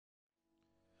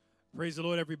Praise the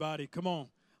Lord, everybody. Come on.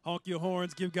 Honk your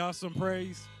horns. Give God some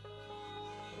praise.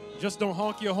 Just don't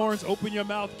honk your horns. Open your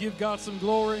mouth. Give God some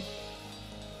glory.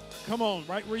 Come on.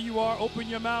 Right where you are, open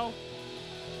your mouth.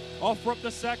 Offer up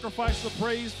the sacrifice of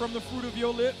praise from the fruit of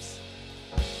your lips.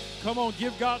 Come on.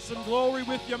 Give God some glory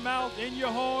with your mouth and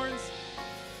your horns.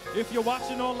 If you're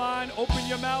watching online, open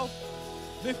your mouth.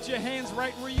 Lift your hands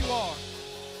right where you are.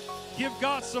 Give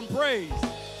God some praise.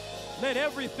 Let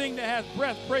everything that has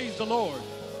breath praise the Lord.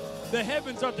 The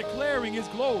heavens are declaring his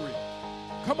glory.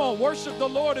 Come on, worship the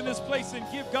Lord in this place and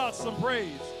give God some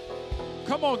praise.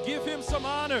 Come on, give him some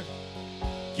honor.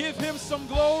 Give him some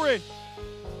glory.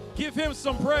 Give him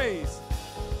some praise.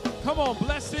 Come on,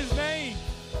 bless his name.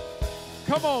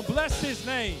 Come on, bless his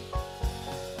name.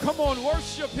 Come on,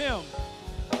 worship him.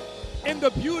 In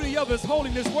the beauty of his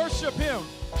holiness, worship him.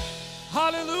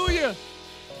 Hallelujah.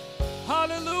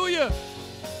 Hallelujah.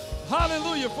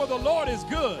 Hallelujah. For the Lord is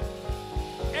good,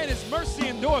 and his mercy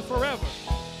endureth forever.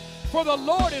 For the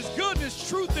Lord is good, and his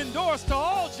truth endures to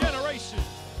all generations.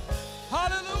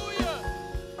 Hallelujah.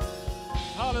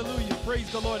 Hallelujah.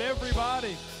 Praise the Lord,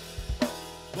 everybody.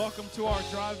 Welcome to our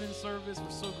drive-in service. We're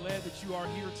so glad that you are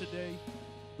here today.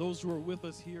 Those who are with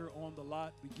us here on the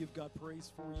lot, we give God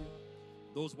praise for you.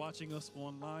 Those watching us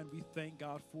online, we thank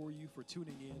God for you for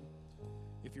tuning in.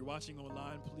 If you're watching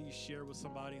online, please share with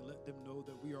somebody and let them know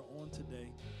that we are on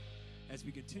today as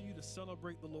we continue to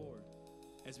celebrate the Lord,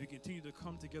 as we continue to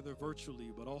come together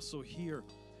virtually, but also here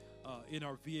in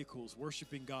our vehicles,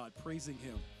 worshiping God, praising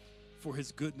him for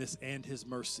his goodness and his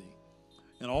mercy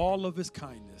and all of his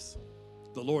kindness.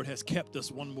 The Lord has kept us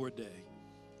one more day.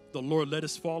 The Lord let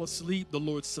us fall asleep. The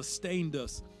Lord sustained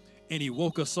us, and he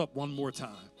woke us up one more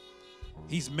time.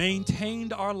 He's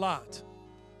maintained our lot.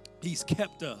 He's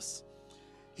kept us.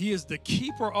 He is the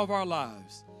keeper of our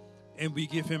lives, and we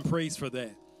give him praise for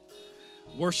that.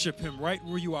 Worship him right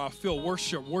where you are. Feel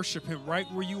worship. Worship him right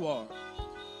where you are.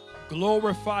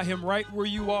 Glorify him right where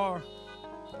you are.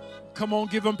 Come on,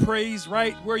 give him praise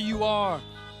right where you are.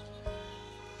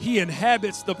 He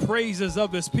inhabits the praises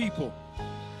of his people.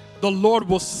 The Lord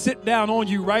will sit down on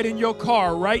you right in your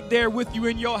car, right there with you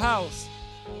in your house.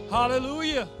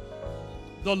 Hallelujah.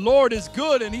 The Lord is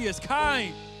good, and he is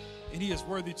kind, and he is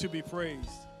worthy to be praised.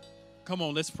 Come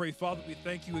on, let's pray. Father, we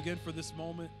thank you again for this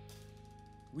moment.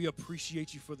 We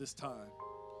appreciate you for this time.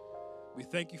 We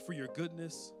thank you for your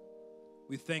goodness.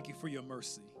 We thank you for your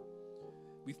mercy.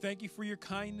 We thank you for your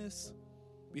kindness.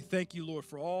 We thank you, Lord,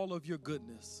 for all of your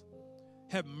goodness.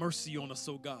 Have mercy on us,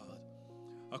 O God,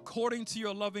 according to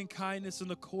your loving kindness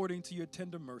and according to your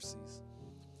tender mercies.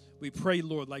 We pray,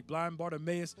 Lord, like blind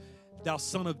Bartimaeus, thou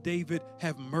son of David,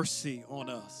 have mercy on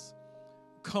us.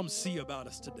 Come see about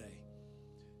us today.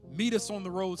 Meet us on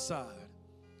the roadside.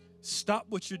 Stop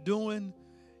what you're doing,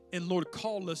 and Lord,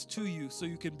 call us to you so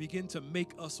you can begin to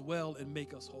make us well and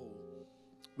make us whole.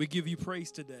 We give you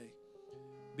praise today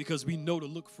because we know to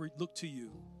look to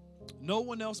you. No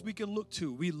one else we can look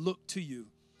to. We look to you.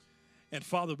 And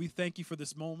Father, we thank you for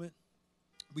this moment.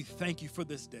 We thank you for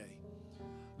this day.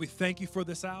 We thank you for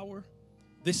this hour.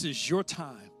 This is your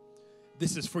time.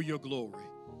 This is for your glory.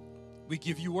 We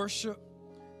give you worship.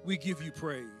 We give you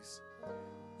praise.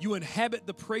 You inhabit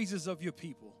the praises of your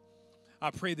people.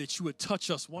 I pray that you would touch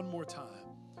us one more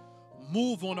time.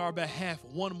 Move on our behalf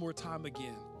one more time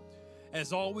again.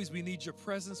 As always, we need your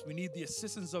presence. We need the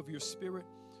assistance of your spirit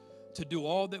to do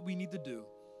all that we need to do.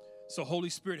 So Holy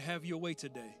Spirit, have your way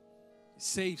today.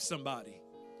 Save somebody.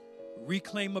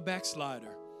 Reclaim a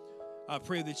backslider. I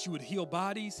pray that you would heal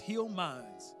bodies, heal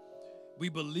minds. We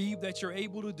believe that you're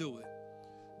able to do it.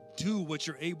 Do what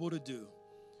you're able to do.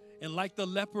 And like the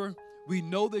leper, we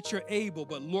know that you're able,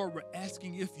 but Lord, we're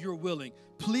asking if you're willing.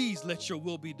 Please let your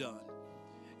will be done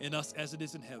in us as it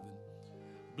is in heaven.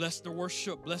 Bless the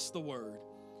worship, bless the word.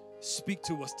 Speak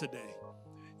to us today.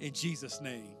 In Jesus'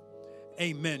 name,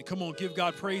 amen. Come on, give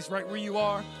God praise right where you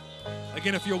are.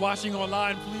 Again, if you're watching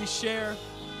online, please share.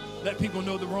 Let people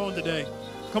know that we're on today.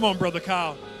 Come on, Brother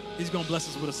Kyle. He's going to bless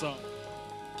us with a song.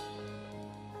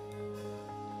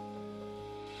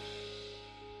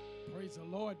 Praise the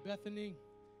Lord, Bethany.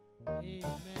 Amen.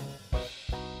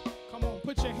 Come on,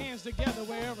 put your hands together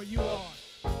wherever you are.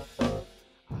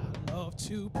 I love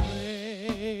to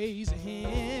praise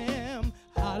him.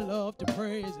 I love to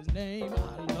praise his name.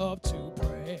 I love to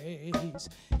praise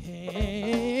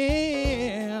him.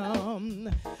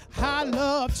 I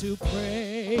love to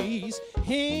praise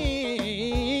him.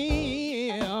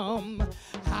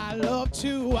 I love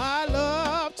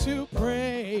to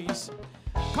praise.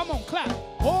 Come on, clap.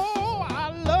 Oh, I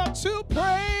love to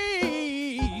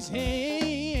praise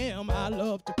him. I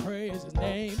love to praise his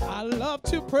name. I love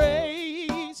to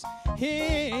praise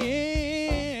him.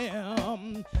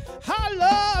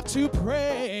 to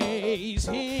praise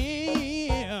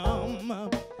him.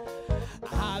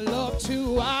 I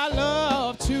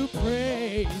love to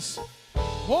praise.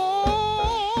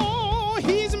 Oh,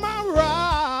 he's my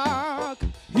rock.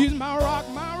 He's my rock,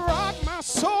 my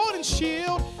sword and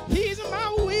shield. He's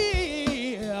my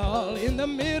wheel in the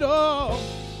middle.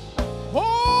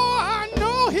 Oh, I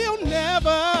know he'll never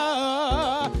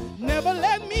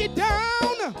let me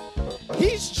down.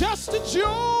 He's just a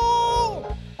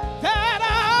jewel that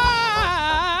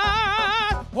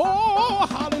oh,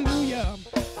 hallelujah,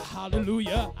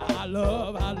 hallelujah. I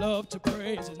love to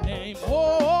praise his name.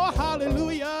 Oh,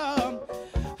 hallelujah,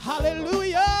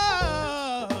 hallelujah.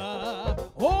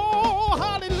 Oh,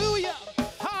 hallelujah,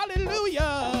 hallelujah.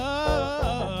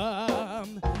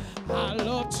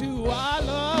 I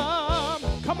love.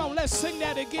 Come on, let's sing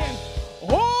that again.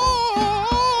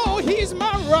 Oh, he's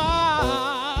my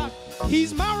rock.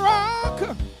 He's my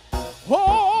rock.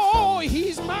 Oh,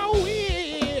 he's my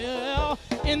wheel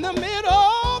in the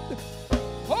middle.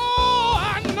 Oh,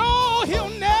 I know he'll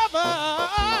never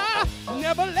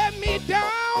let me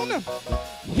down.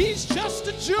 He's just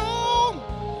a jewel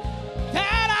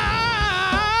that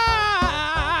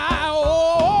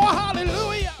oh,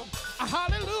 hallelujah,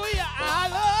 hallelujah, I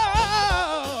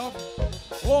love.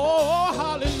 Oh,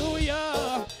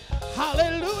 hallelujah,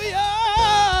 hallelujah.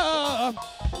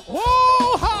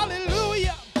 Oh,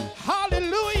 hallelujah,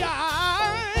 hallelujah.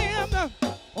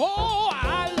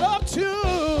 I love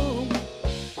to.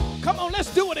 Come on,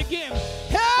 let's do it again.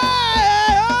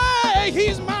 Hey,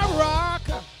 he's my rock.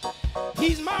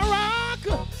 He's my rock.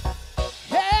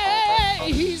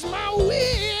 Hey, he's my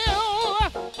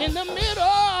wheel in the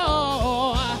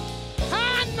middle.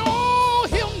 I know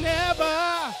he'll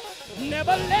never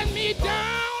let me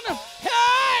down.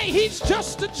 Hey, he's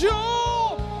just a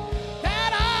jewel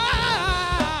that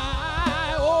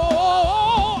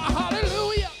oh,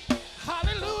 hallelujah,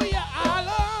 hallelujah, I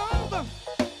love.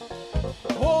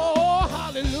 Oh,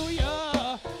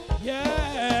 hallelujah, yeah.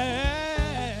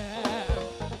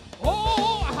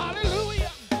 Oh,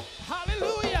 hallelujah,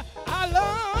 hallelujah, I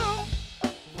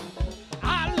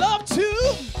love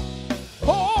to.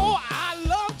 Oh, I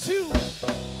love to.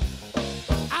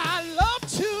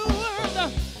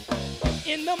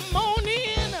 In the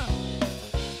morning,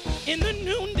 in the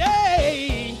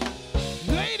noonday,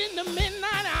 late in the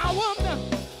midnight hour,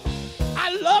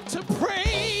 I love to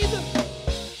praise.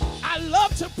 I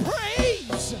love to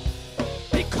praise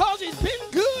because he's been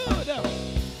good,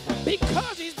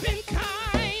 because he's been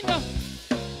kind.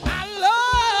 I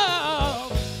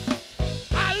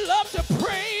love to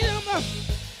praise him.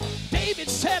 David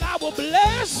said, I will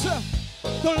bless the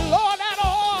Lord at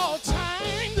all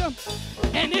times,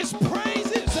 and his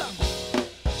praises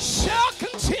shall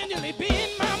continually be in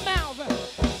my mouth.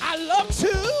 I love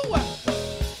to.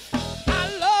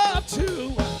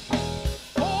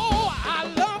 Oh, I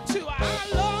love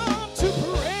to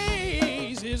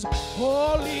praise his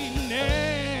holy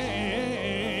name.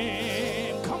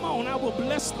 Come on, I will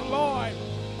bless the Lord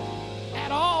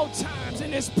at all times,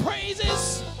 and his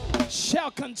praises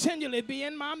shall continually be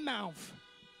in my mouth.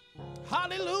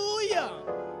 Hallelujah.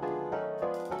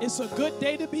 It's a good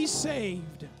day to be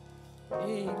saved.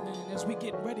 Amen. As we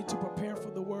get ready to prepare for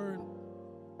the word,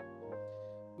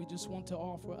 we just want to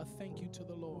offer a thank you to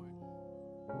the Lord.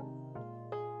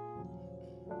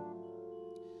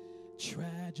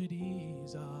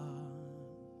 Tragedies are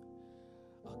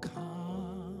a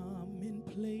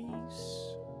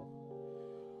commonplace.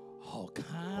 All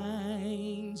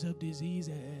kinds of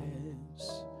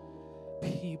diseases.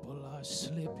 People are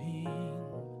slipping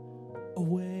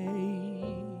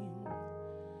away.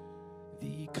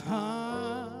 The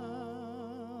economy's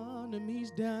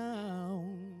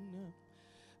down.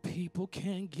 People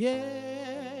can't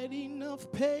get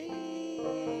enough pay.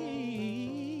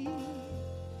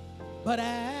 But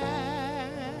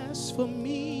as for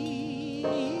me,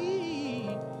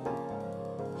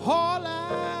 all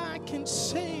I can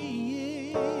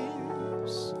say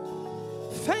is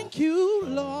thank you,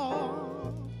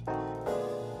 Lord,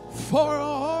 for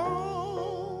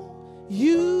all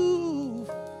you've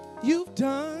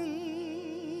done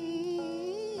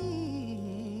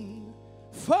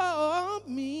for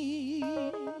me.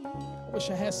 I wish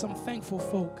I had some thankful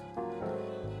folk.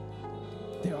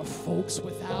 There are folks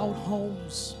without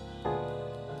homes,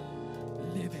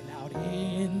 living out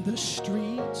in the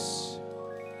streets,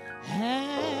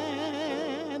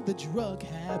 and the drug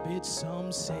habit,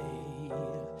 some say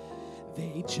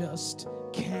they just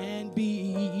can't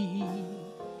be.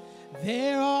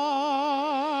 There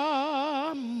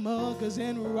are muggers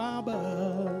and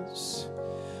robbers,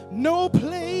 no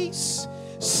place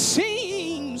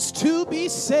seems to be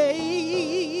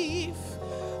safe.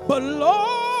 But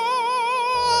Lord,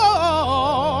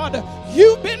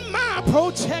 you've been my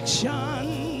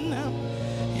protection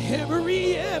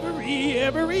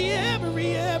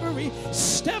every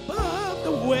step of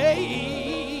the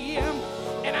way.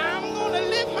 And I'm going to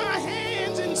lift my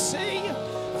hands and say,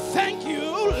 thank you,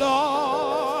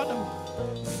 Lord,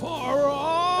 for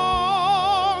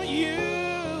all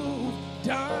you've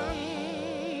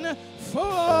done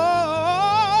for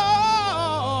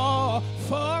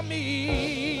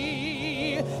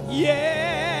me.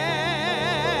 Yeah,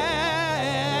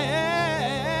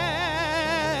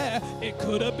 it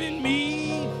could have been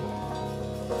me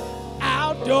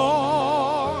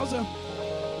outdoors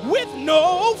with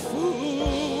no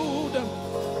food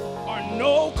or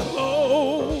no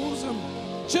clothes,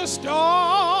 just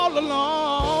all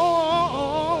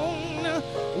alone,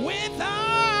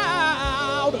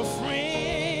 without a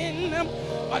friend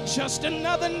or just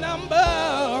another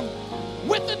number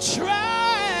with a tragic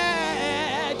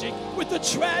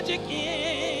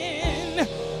end.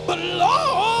 But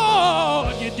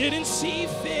Lord, you didn't see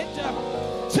fit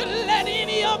to let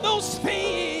any of those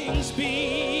things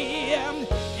be.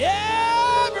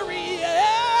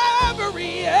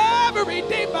 Every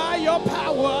day by your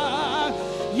power,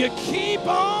 you keep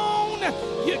on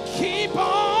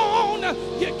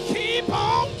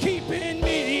keeping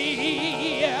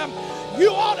me.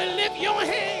 You ought to lift your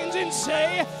hands and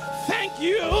say, thank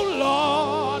you,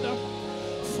 Lord,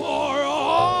 for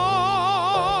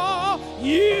all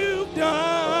you've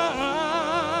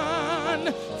done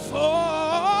for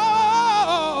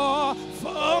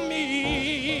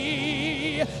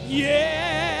me. Yeah,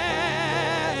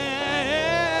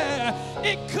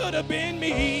 it could have been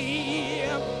me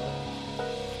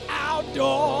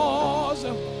outdoors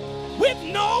with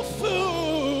no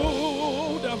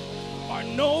food or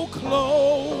no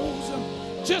clothes,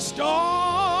 just all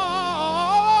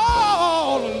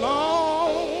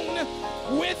alone,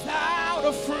 without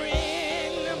a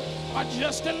friend or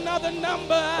just another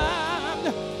number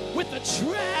with a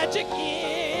tragic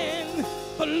end.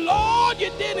 But Lord, you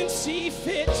didn't see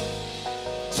fit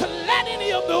to let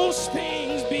any of those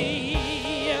things be.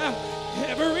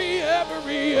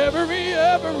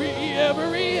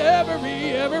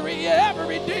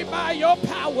 Every day by your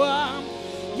power,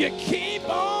 you keep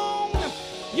on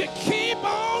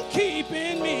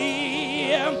keeping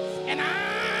me. And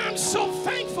I'm so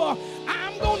thankful.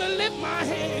 I'm gonna lift my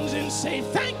hands and say,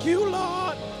 thank you,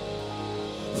 Lord,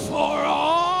 for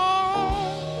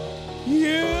all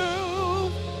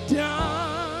you've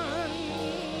done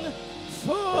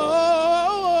for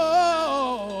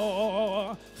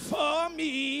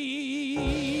me.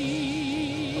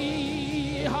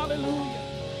 Hallelujah.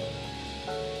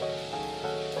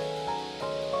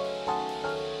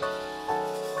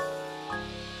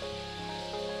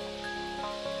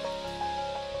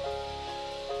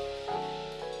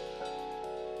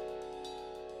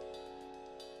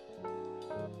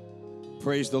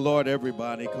 Praise the Lord,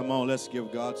 everybody. Come on, let's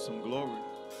give God some glory.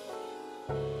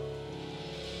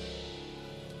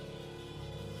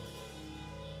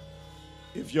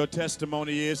 If your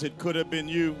testimony is, it could have been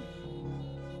you,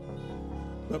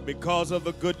 but because of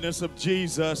the goodness of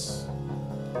Jesus,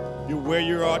 you're where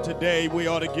you are today. We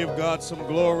ought to give God some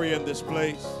glory in this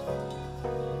place.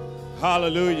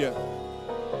 Hallelujah.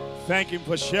 Thank Him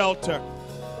for shelter.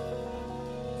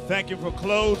 Thank Him for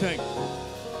clothing.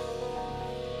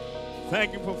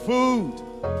 Thank Him for food.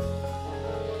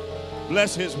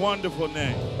 Bless His wonderful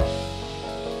name.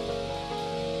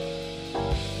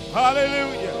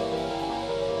 Hallelujah.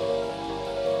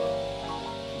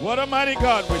 What a mighty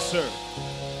God we serve.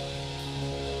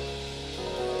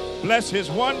 Bless His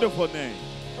wonderful name.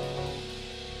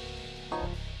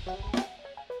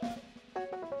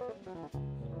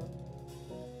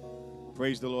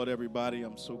 Praise the Lord, everybody.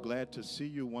 I'm so glad to see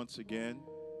you once again.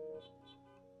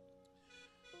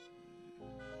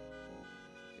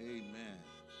 Amen.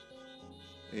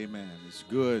 Amen. It's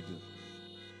good.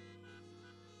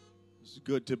 It's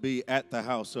good to be at the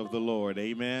house of the Lord.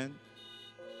 Amen.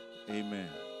 Amen.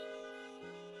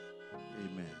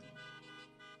 Amen.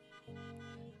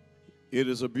 It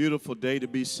is a beautiful day to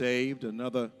be saved.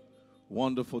 Another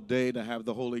wonderful day to have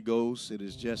the Holy Ghost. It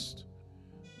is just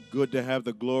good to have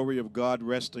the glory of God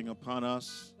resting upon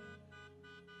us.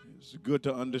 It's good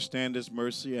to understand His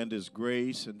mercy and His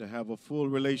grace and to have a full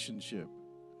relationship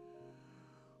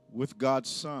with God's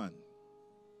Son.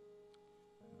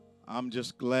 I'm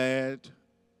just glad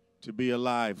to be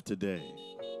alive today.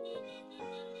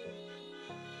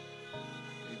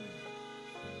 Amen.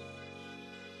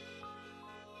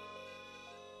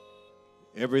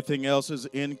 Everything else is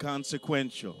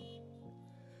inconsequential.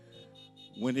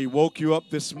 When he woke you up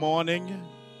this morning,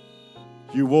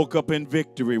 you woke up in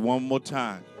victory one more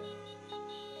time.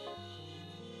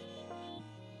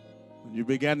 When you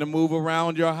began to move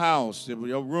around your house,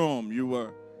 your room, you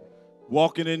were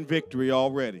walking in victory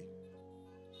already.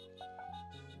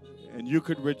 And you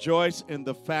could rejoice in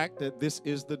the fact that this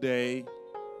is the day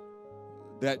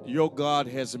that your God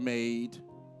has made.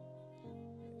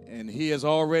 And he has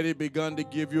already begun to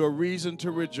give you a reason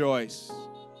to rejoice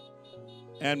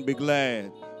and be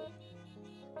glad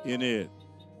in it.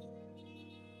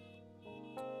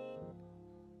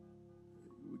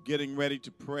 We're getting ready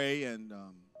to pray and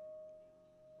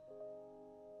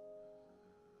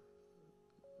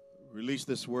release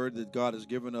this word that God has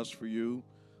given us for you.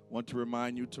 I want to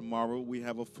remind you tomorrow we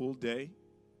have a full day.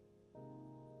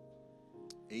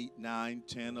 8, 9,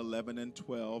 10, 11, and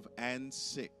 12, and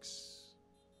 6.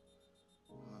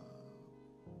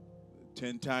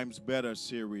 10 Times Better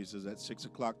series is at 6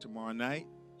 o'clock tomorrow night.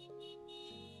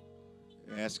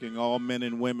 Asking all men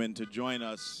and women to join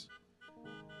us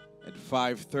at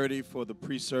 5:30 for the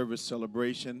pre-service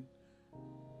celebration,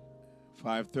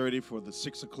 5:30 for the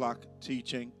 6 o'clock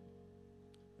teaching,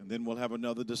 and then we'll have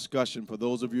another discussion for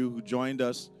those of you who joined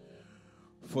us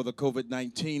for the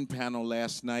COVID-19 panel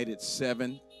last night at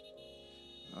 7.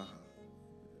 A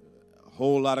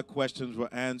whole lot of questions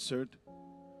were answered.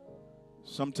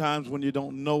 Sometimes when you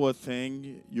don't know a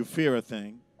thing, you fear a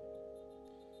thing.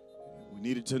 We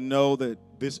needed to know that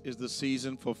this is the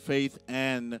season for faith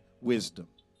and wisdom,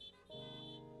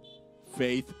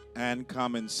 faith and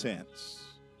common sense.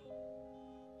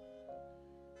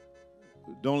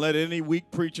 Don't let any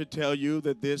weak preacher tell you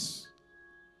that this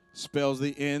spells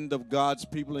the end of God's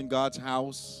people in God's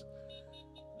house.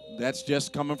 That's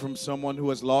just coming from someone who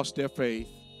has lost their faith.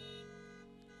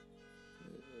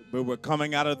 But we're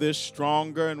coming out of this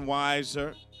stronger and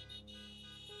wiser,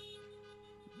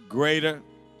 greater.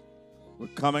 We're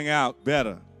coming out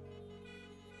better.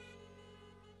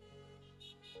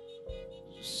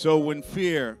 So when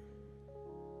fear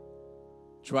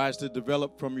tries to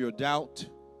develop from your doubt,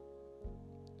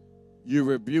 you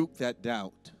rebuke that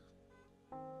doubt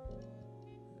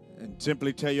and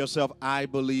simply tell yourself, I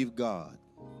believe God.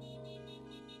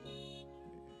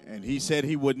 And he said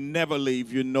he would never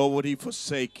leave you, nor would he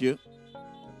forsake you.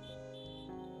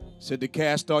 Said to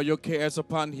cast all your cares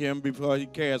upon him before he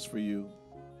cares for you.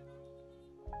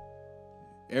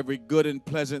 Every good and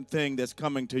pleasant thing that's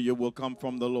coming to you will come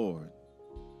from the Lord.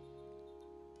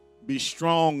 Be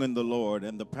strong in the Lord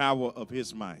and the power of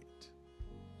his might.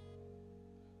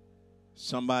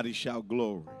 Somebody shout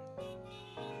glory.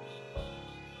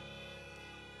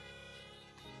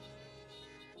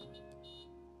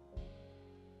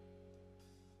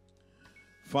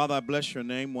 Father, I bless your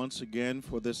name once again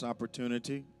for this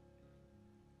opportunity.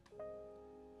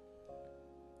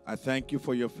 I thank you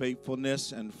for your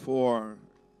faithfulness and for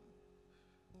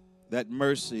that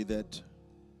mercy that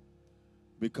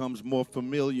becomes more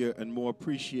familiar and more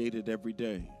appreciated every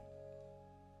day.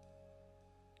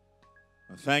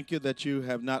 I thank you that you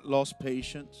have not lost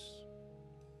patience,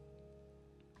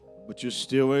 but you're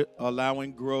still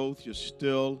allowing growth, you're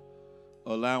still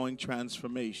allowing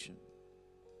transformation.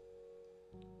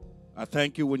 I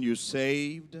thank you when you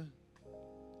saved,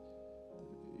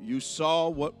 you saw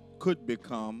what could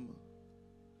become.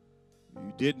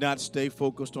 You did not stay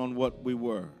focused on what we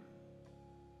were.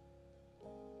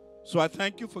 So I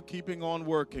thank you for keeping on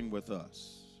working with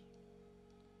us.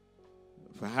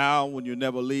 For how, when you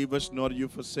never leave us, nor do you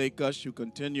forsake us, you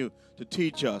continue to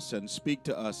teach us and speak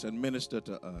to us and minister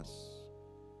to us,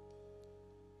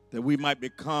 that we might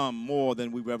become more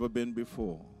than we've ever been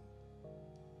before.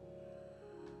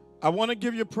 I want to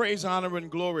give you praise, honor,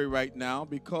 and glory right now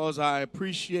because I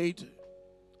appreciate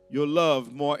your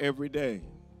love more every day.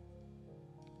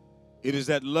 It is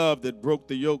that love that broke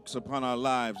the yokes upon our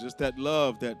lives. It's that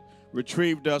love that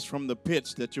retrieved us from the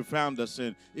pits that you found us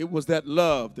in. It was that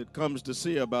love that comes to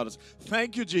see about us.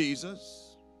 Thank you,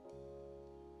 Jesus,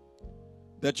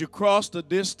 that you crossed a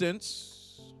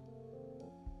distance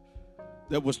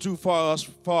that was too far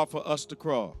for us to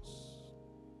cross.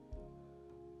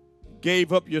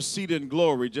 Gave up your seat in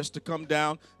glory just to come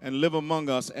down and live among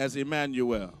us as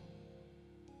Emmanuel.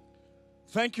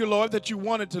 Thank you, Lord, that you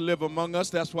wanted to live among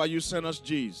us. That's why you sent us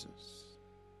Jesus.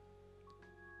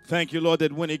 Thank you, Lord,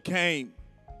 that when he came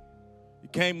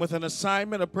with an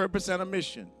assignment, a purpose, and a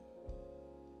mission.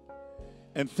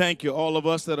 And thank you, all of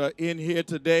us that are in here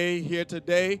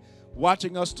today,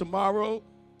 watching us tomorrow.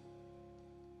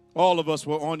 All of us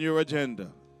were on your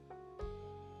agenda.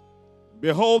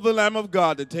 Behold the Lamb of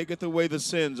God that taketh away the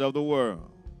sins of the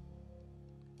world.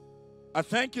 I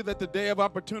thank you that the day of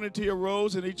opportunity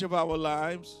arose in each of our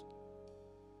lives.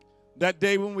 That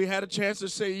day when we had a chance to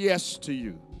say yes to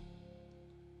you.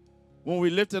 When we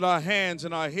lifted our hands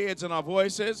and our heads and our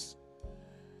voices.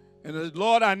 And said,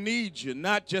 Lord, I need you,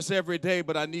 not just every day,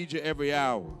 but I need you every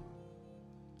hour.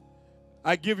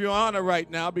 I give you honor right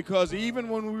now because even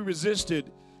when we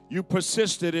resisted, you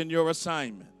persisted in your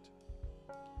assignment.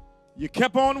 You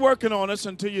kept on working on us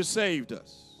until you saved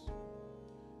us.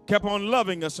 Kept on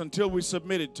loving us until we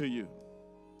submitted to you.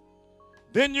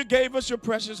 Then you gave us your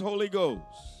precious Holy Ghost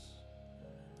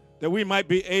that we might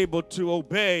be able to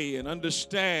obey and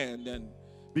understand and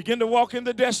begin to walk in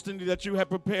the destiny that you have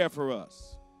prepared for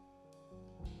us.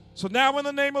 So now in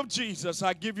the name of Jesus,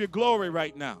 I give you glory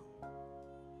right now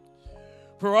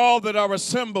for all that are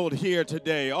assembled here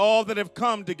today, all that have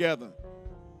come together.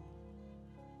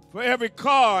 For every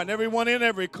car and everyone in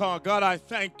every car, God, I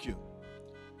thank you.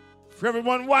 For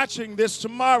everyone watching this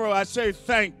tomorrow, I say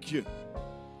thank you.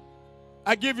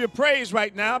 I give you praise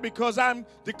right now because I'm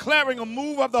declaring a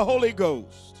move of the Holy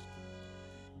Ghost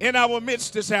in our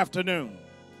midst this afternoon.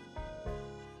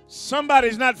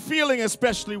 Somebody's not feeling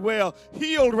especially well,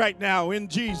 healed right now in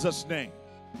Jesus' name.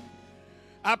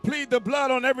 I plead the blood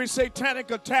on every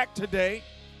satanic attack today.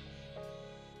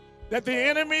 That the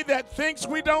enemy that thinks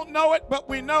we don't know it, but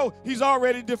we know he's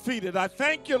already defeated. I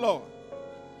thank you, Lord,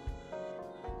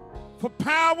 for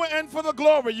power and for the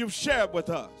glory you've shared with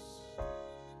us.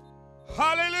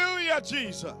 Hallelujah,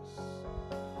 Jesus.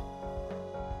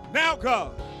 Now,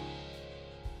 God,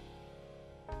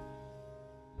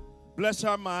 bless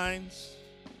our minds,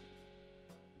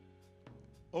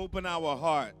 open our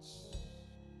hearts,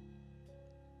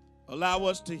 allow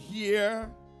us to hear,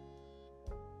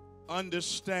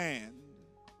 understand,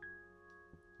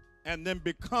 and then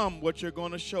become what you're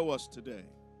going to show us today.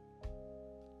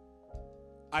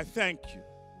 I thank you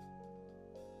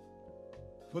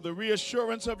for the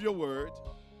reassurance of your word,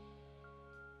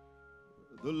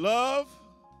 the love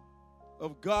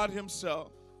of God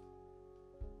himself,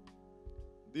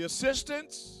 the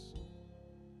assistance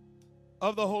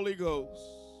of the Holy Ghost.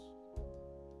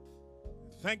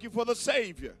 Thank you for the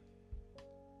Savior,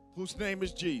 whose name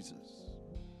is Jesus.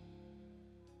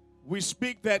 We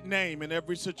speak that name in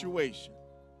every situation.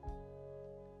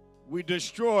 We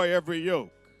destroy every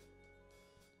yoke,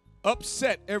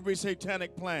 upset every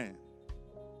satanic plan.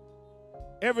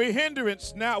 Every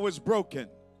hindrance now is broken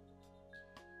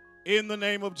in the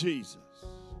name of Jesus.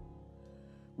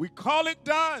 We call it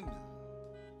done.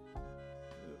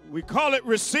 We call it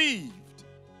received.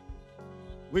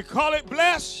 We call it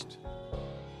blessed.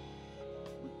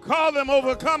 We call them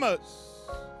overcomers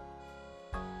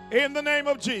in the name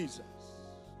of Jesus.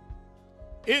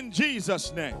 In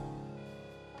Jesus' name.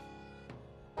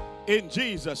 In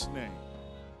Jesus' name.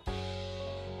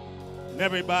 And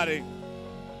everybody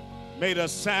made a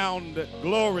sound that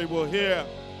glory will hear.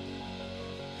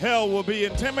 Hell will be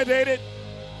intimidated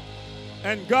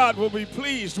and God will be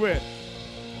pleased with.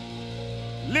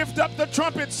 Lift up the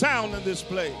trumpet sound in this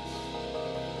place.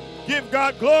 Give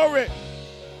God glory.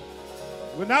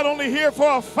 We're not only here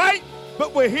for a fight,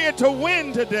 but we're here to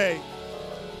win today.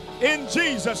 In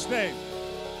Jesus' name.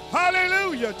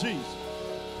 Hallelujah, Jesus.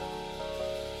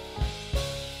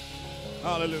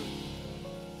 Hallelujah.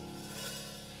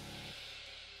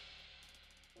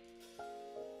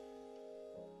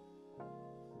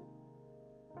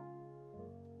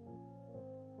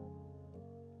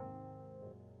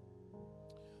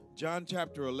 John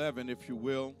chapter 11, if you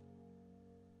will.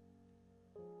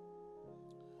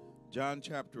 John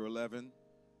chapter 11.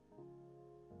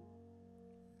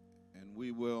 And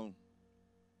we will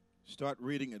start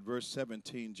reading at verse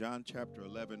 17. John chapter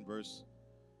 11, verse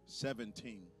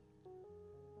 17.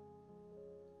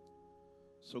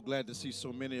 So glad to see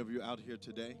so many of you out here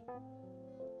today.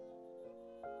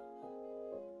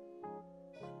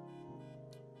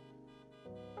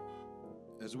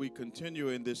 As we continue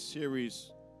in this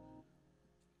series,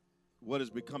 what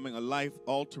is becoming a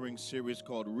life-altering series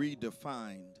called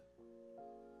Redefined.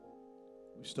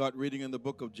 We start reading in the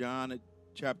book of John at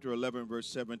chapter 11, verse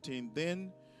 17.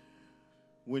 Then,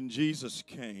 when Jesus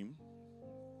came,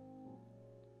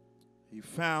 he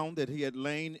found that he had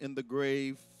lain in the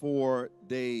grave 4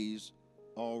 days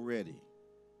already.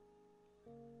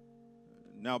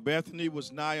 Now Bethany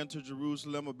was nigh unto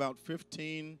Jerusalem, about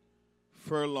 15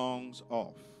 furlongs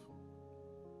off.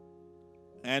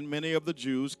 And many of the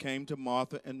Jews came to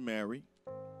Martha and Mary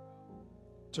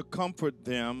to comfort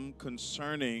them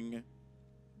concerning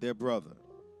their brother.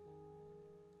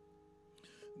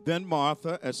 Then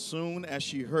Martha, as soon as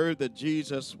she heard that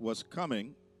Jesus was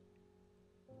coming,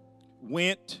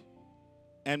 went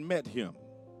and met him,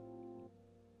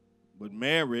 But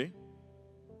Mary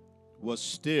was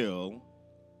still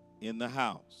in the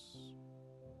house.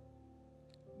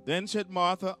 Then said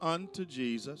Martha unto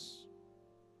Jesus,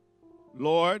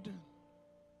 Lord,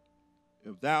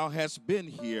 if thou hadst been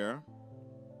here,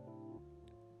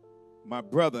 my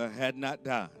brother had not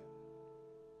died.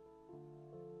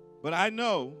 But I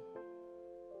know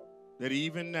that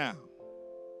even now,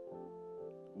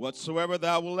 whatsoever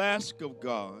thou wilt ask of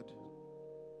God,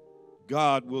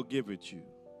 God will give it you.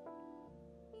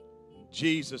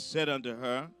 Jesus said unto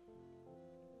her,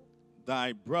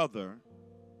 Thy brother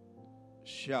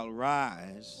shall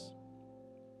rise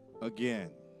again.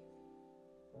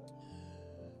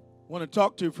 I want to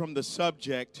talk to you from the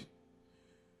subject,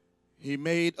 He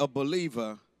made a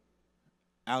believer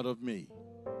out of me.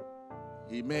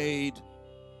 He made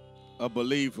a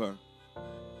believer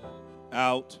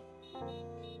out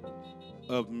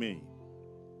of me.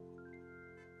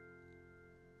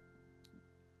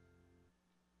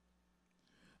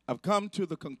 I've come to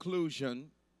the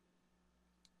conclusion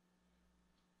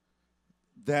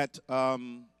that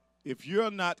if you're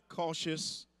not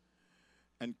cautious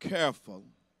and careful,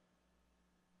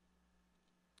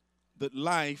 that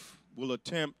life will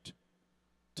attempt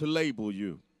to label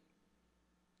you.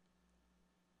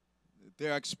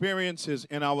 There are experiences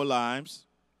in our lives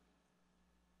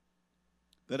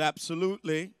that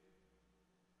absolutely,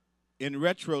 in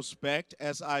retrospect,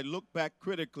 as I look back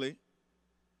critically,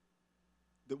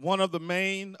 that one of the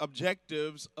main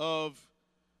objectives of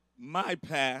my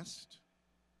past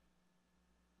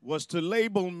was to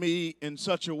label me in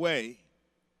such a way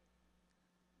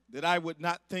that I would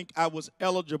not think I was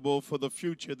eligible for the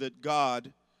future that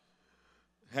God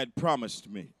had promised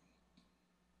me.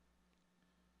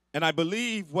 And I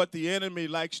believe what the enemy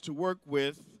likes to work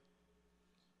with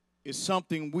is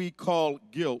something we call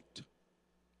guilt.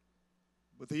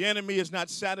 But the enemy is not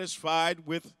satisfied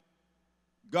with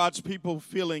God's people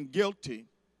feeling guilty.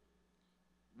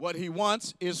 What he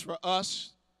wants is for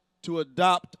us to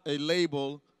adopt a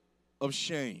label of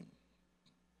shame.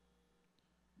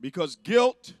 Because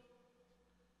guilt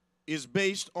is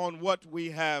based on what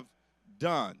we have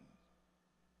done.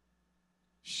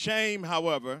 Shame,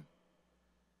 however,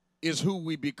 is who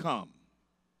we become.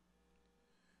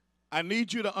 I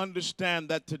need you to understand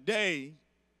that today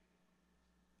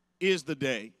is the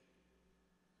day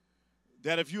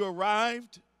that if you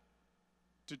arrived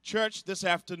to church this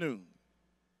afternoon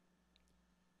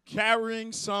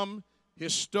carrying some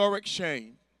historic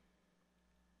shame,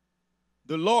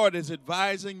 the Lord is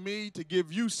advising me to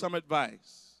give you some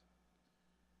advice.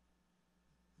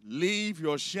 Leave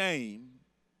your shame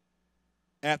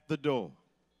at the door.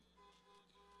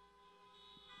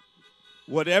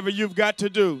 Whatever you've got to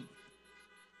do,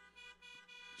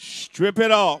 strip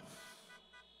it off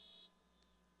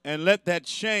and let that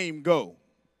shame go.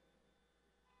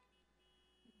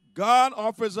 God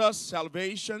offers us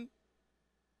salvation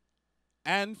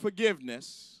and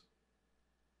forgiveness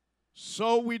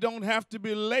so we don't have to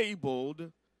be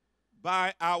labeled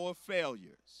by our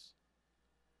failures.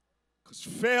 Because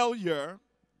failure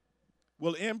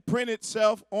will imprint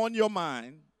itself on your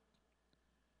mind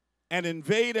and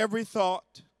invade every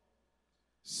thought,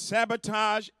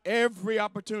 sabotage every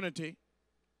opportunity,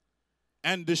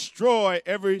 and destroy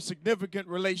every significant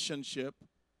relationship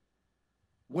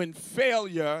when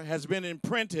failure has been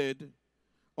imprinted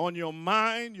on your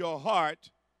mind, your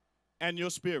heart, and your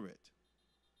spirit.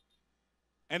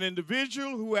 An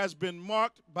individual who has been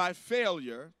marked by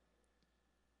failure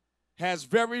has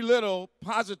very little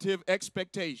positive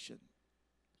expectation.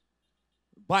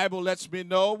 The Bible lets me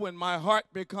know when my heart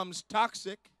becomes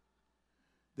toxic,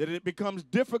 that it becomes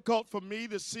difficult for me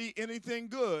to see anything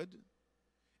good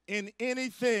in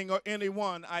anything or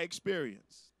anyone I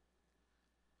experience.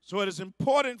 So it is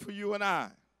important for you and I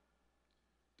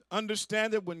to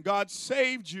understand that when God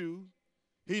saved you,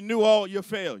 he knew all your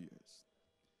failures.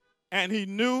 And he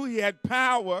knew he had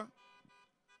power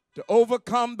to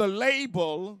overcome the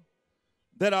label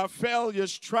that our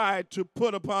failures tried to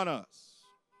put upon us.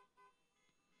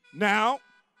 Now,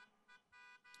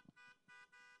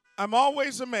 I'm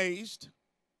always amazed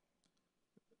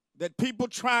that people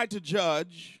try to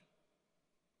judge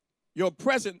your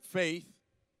present faith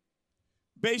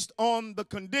based on the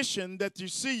condition that you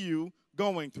see you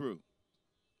going through.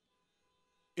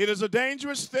 It is a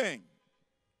dangerous thing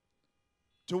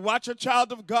to watch a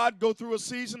child of God go through a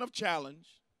season of challenge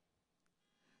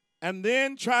and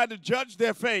then try to judge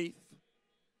their faith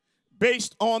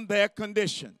based on their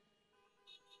condition.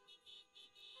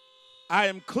 I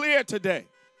am clear today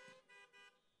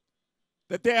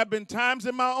that there have been times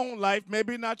in my own life,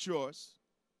 maybe not yours,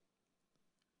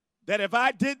 that if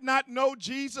I did not know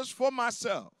Jesus for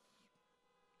myself,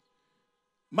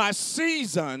 my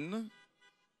season,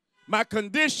 my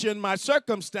condition, my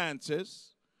circumstances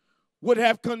would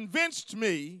have convinced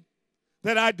me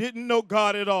that I didn't know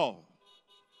God at all.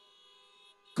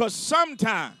 Because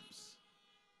sometimes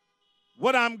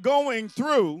what I'm going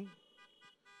through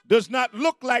does not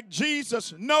look like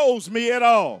Jesus knows me at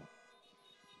all.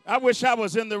 I wish I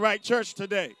was in the right church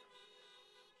today.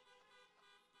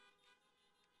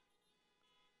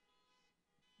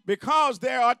 Because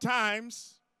there are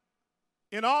times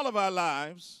in all of our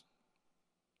lives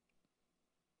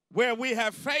where we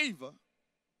have favor,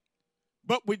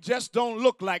 but we just don't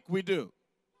look like we do.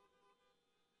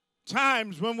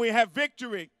 Times when we have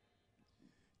victory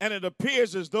and it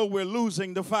appears as though we're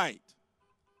losing the fight.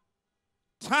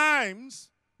 Times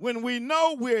when we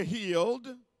know we're healed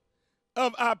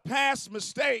of our past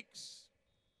mistakes,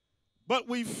 but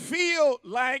we feel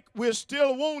like we're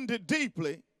still wounded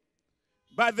deeply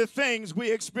by the things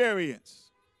we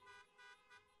experience.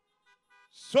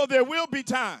 So there will be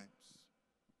times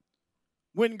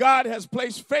when God has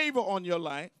placed favor on your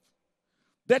life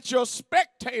that your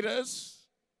spectators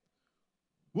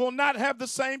will not have the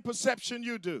same perception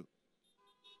you do.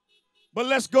 But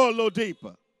let's go a little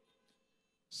deeper.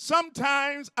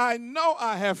 Sometimes I know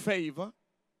I have favor,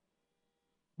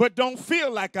 but don't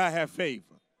feel like I have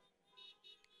favor.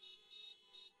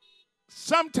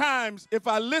 Sometimes if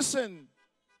I listen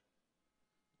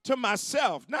to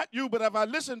myself, not you, but if I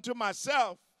listen to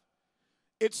myself,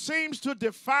 it seems to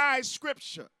defy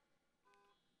Scripture.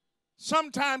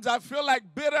 Sometimes I feel like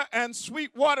bitter and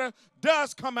sweet water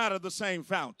does come out of the same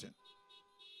fountain.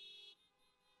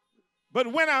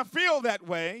 But when I feel that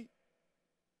way,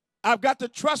 I've got to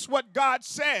trust what God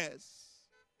says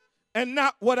and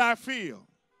not what I feel.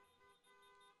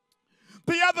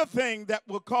 The other thing that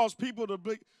will cause people to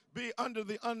be under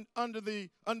the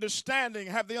understanding,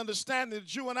 have the understanding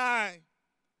that you and I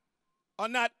are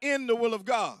not in the will of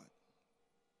God.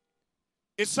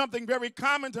 It's something very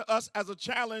common to us as a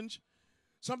challenge,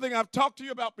 something I've talked to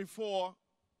you about before,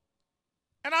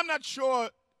 and I'm not sure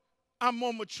I'm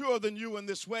more mature than you in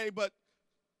this way, but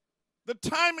the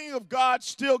timing of God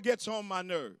still gets on my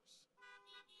nerves.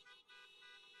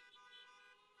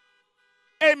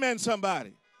 Amen,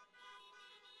 somebody.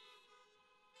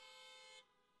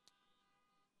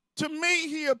 To me,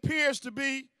 he appears to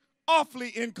be awfully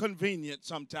inconvenient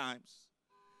sometimes.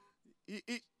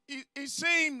 He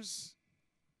seems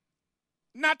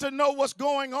not to know what's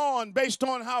going on based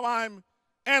on how I'm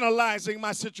analyzing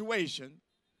my situation.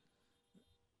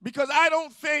 Because I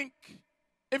don't think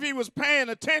if he was paying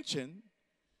attention,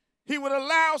 he would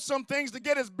allow some things to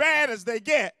get as bad as they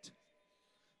get.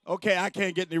 Okay, I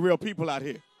can't get any real people out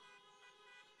here.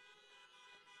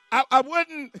 I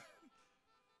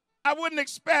wouldn't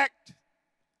expect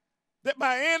that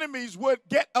my enemies would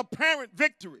get apparent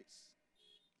victories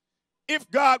if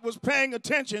God was paying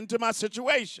attention to my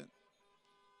situation.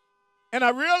 And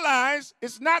I realize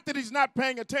it's not that he's not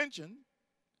paying attention,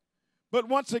 but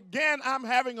once again, I'm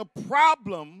having a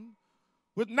problem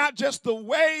with not just the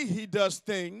way he does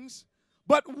things,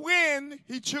 but when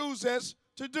he chooses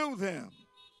to do them.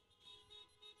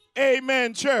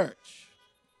 Amen, church.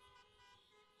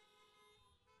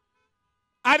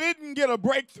 I didn't get a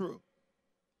breakthrough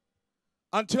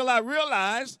until I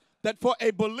realized that for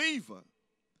a believer,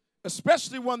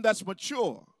 especially one that's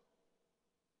mature,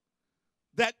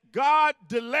 that God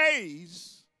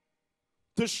delays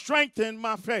to strengthen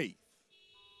my faith.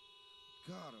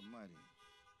 God Almighty.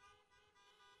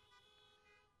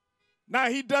 Now,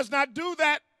 he does not do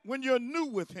that when you're new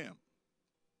with him.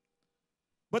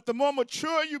 But the more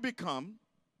mature you become,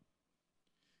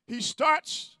 he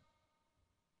starts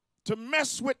to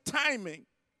mess with timing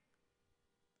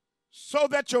so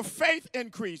that your faith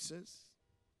increases,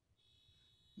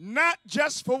 not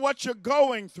just for what you're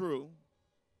going through,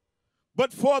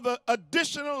 but for the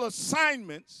additional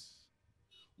assignments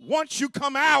once you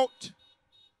come out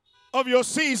of your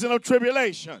season of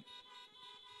tribulation.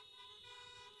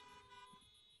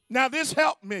 Now, this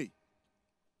helped me.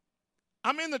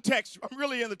 I'm in the text. I'm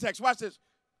really in the text. Watch this.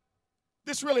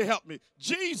 This really helped me.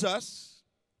 Jesus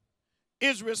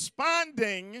is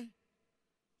responding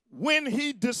when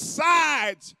he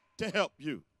decides to help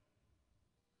you.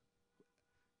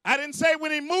 I didn't say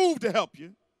when he moved to help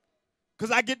you, because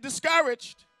I get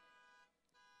discouraged.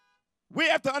 We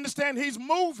have to understand he's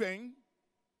moving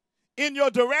in your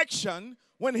direction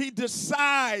when he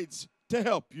decides to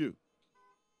help you.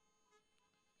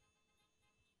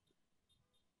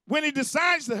 When he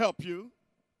decides to help you,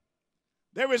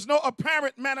 there is no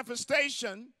apparent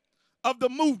manifestation of the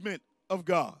movement of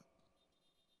God.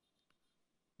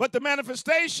 But the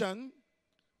manifestation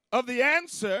of the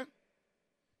answer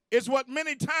is what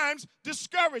many times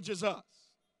discourages us.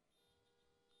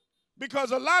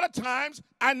 Because a lot of times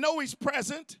I know he's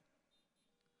present,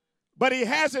 but he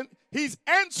hasn't. He's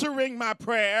answering my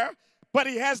prayer, but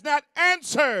he has not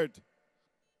answered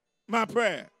my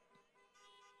prayer.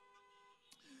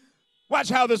 Watch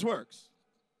how this works.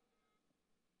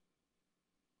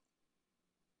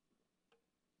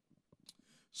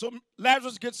 So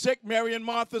Lazarus gets sick. Mary and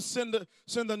Martha send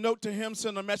a note to him,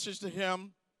 send a message to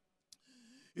him.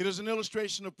 It is an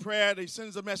illustration of prayer. He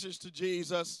sends a message to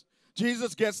Jesus.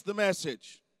 Jesus gets the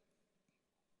message.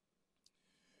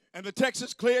 And the text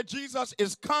is clear. Jesus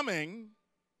is coming.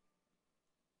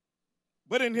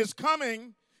 But in his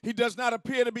coming, he does not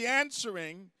appear to be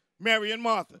answering Mary and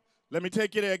Martha. Let me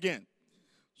take you there again.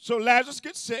 So Lazarus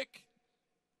gets sick.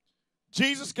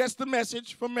 Jesus gets the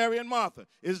message from Mary and Martha.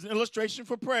 It's an illustration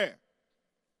for prayer.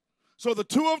 So the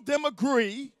two of them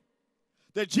agree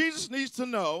that Jesus needs to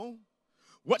know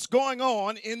what's going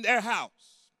on in their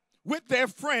house with their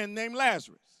friend named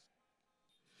Lazarus.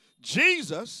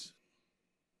 Jesus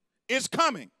is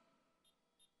coming.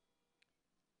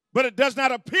 But it does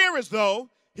not appear as though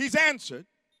he's answered,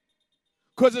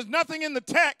 because there's nothing in the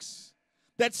text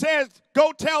that says,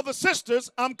 go tell the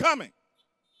sisters I'm coming.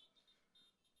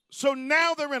 So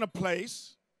now they're in a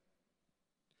place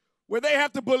where they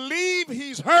have to believe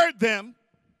he's heard them,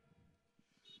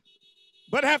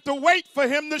 but have to wait for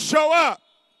him to show up.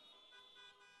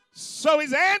 So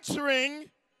he's answering,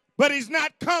 but he's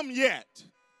not come yet.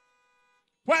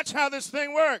 Watch how this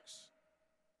thing works.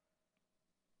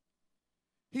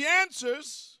 He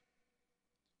answers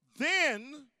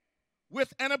then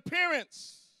with an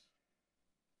appearance.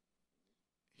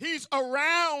 He's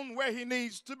around where he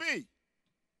needs to be.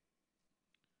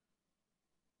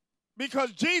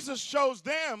 Because Jesus shows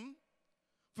them,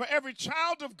 for every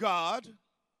child of God,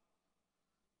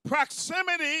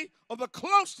 proximity or the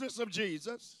closeness of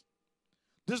Jesus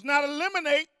does not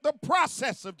eliminate the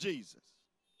process of Jesus.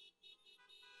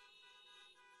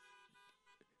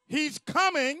 He's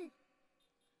coming.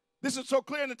 This is so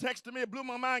clear in the text to me, it blew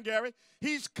my mind, Gary.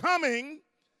 He's coming,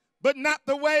 but not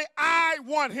the way I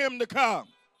want him to come.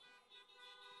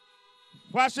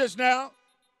 Watch this now.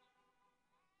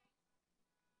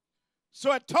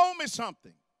 So it told me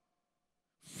something.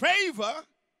 Favor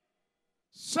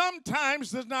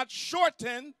sometimes does not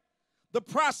shorten the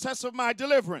process of my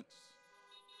deliverance.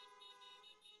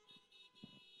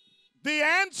 The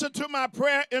answer to my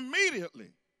prayer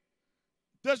immediately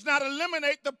does not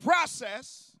eliminate the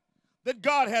process that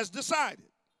God has decided.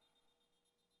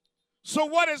 So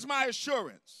what is my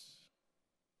assurance?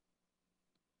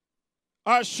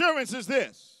 Our assurance is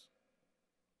this.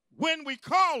 When we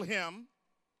call him,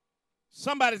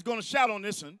 somebody's going to shout on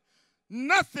this one,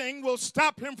 nothing will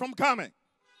stop him from coming.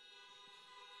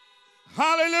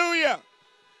 Hallelujah.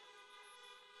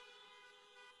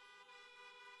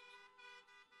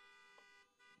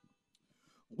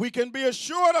 We can be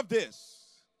assured of this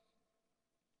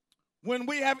when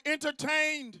we have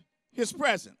entertained his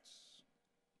presence,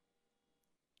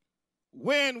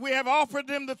 when we have offered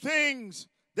him the things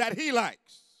that he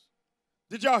likes.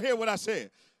 Did y'all hear what I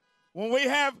said? When we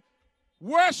have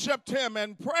worshiped him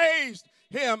and praised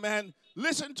him and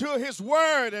listened to his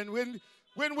word, and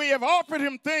when we have offered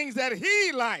him things that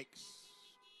he likes,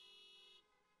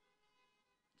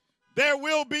 there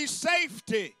will be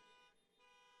safety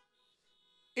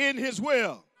in his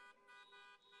will.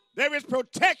 There is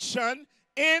protection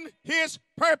in his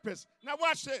purpose. Now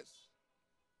watch this.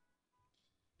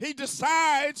 He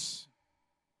decides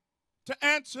to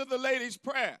answer the lady's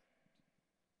prayer.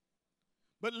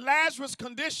 But Lazarus'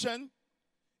 condition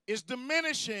is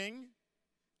diminishing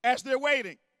as they're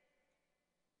waiting.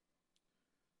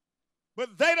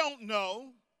 But they don't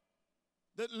know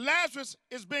that Lazarus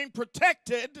is being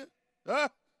protected.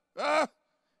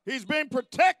 He's being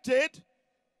protected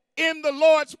in the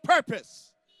Lord's purpose.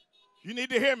 You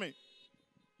need to hear me.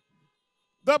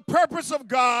 The purpose of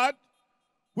God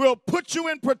will put you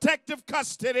in protective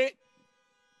custody,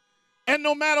 and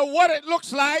no matter what it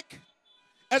looks like,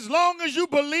 as long as you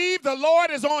believe the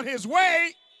Lord is on his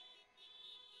way,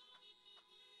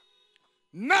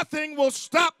 nothing will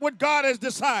stop what God has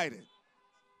decided.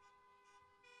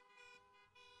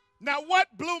 Now, what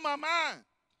blew my mind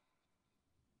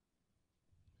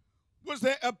was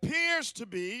there appears to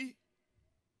be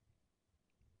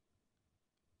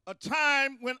a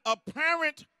time when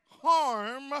apparent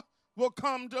harm will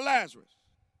come to Lazarus.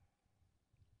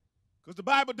 Because the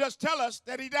Bible does tell us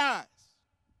that he dies.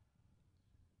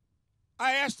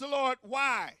 I asked the Lord,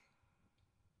 why?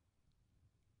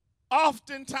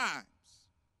 Oftentimes,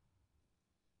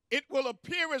 it will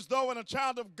appear as though in a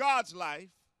child of God's life,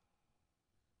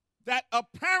 that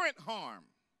apparent harm,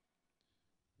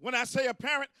 when I say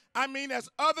apparent, I mean as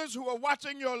others who are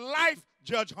watching your life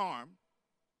judge harm,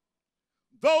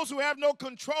 those who have no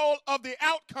control of the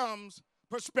outcomes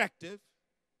perspective,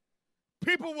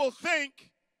 people will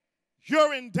think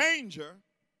you're in danger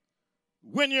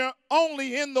when you're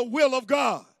only in the will of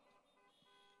God.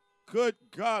 Good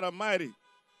God Almighty.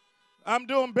 I'm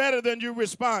doing better than you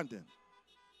responding.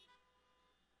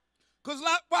 Because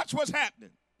watch what's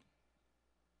happening.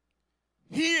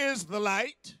 He is the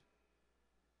light.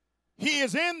 He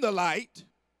is in the light.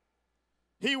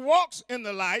 He walks in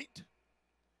the light.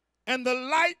 And the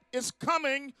light is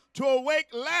coming to awake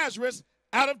Lazarus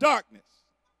out of darkness.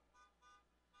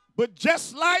 But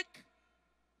just like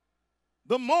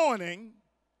the morning,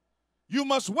 you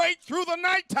must wait through the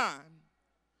nighttime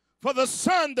for the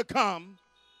sun to come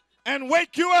and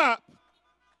wake you up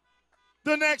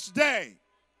the next day.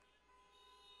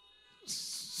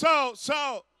 So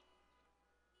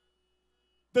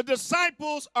the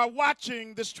disciples are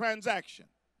watching this transaction,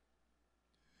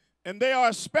 and they are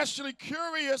especially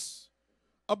curious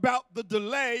about the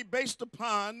delay based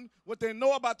upon what they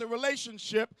know about the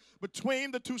relationship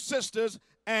between the two sisters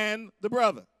and the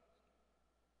brother.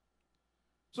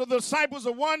 So the disciples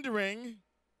are wondering,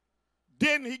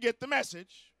 didn't he get the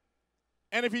message?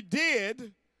 And if he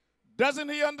did, doesn't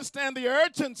he understand the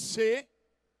urgency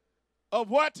of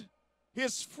what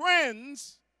his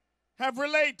friends have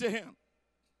relayed to him?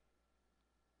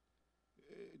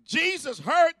 Jesus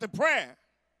heard the prayer.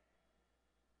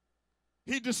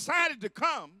 He decided to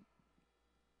come,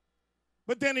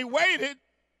 but then he waited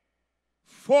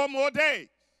 4 more days.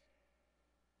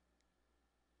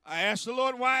 I asked the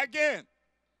Lord, why again?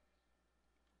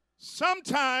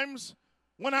 Sometimes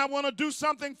when I want to do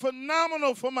something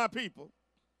phenomenal for my people,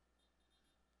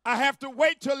 I have to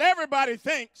wait till everybody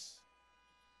thinks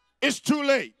it's too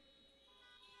late.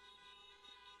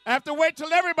 I have to wait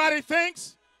till everybody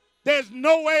thinks there's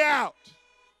no way out.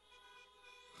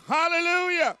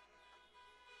 Hallelujah.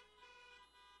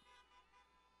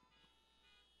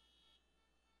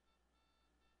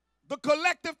 The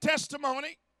collective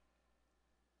testimony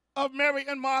of Mary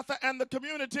and Martha and the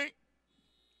community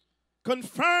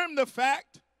confirm the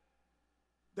fact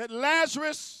that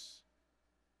Lazarus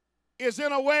is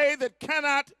in a way that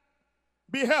cannot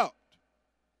be helped.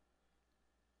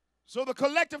 So the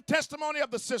collective testimony of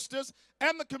the sisters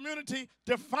and the community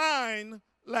define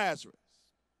Lazarus.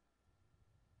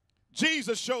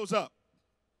 Jesus shows up.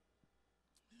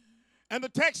 And the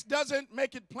text doesn't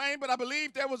make it plain, but I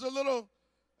believe there was a little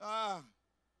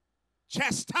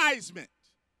chastisement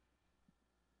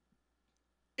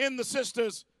in the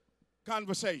sisters'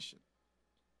 conversation.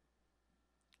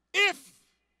 If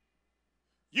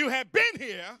you had been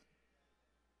here,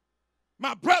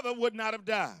 my brother would not have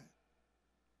died.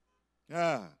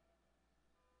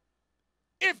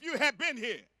 If you had been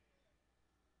here.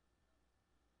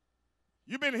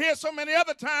 You've been here so many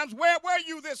other times. Where were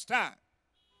you this time?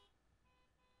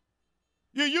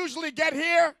 You usually get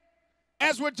here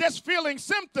as we're just feeling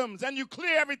symptoms and you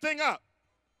clear everything up.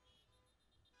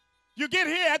 You get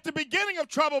here at the beginning of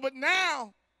trouble, but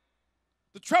now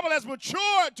the trouble has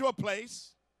matured to a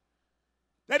place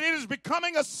that it is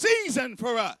becoming a season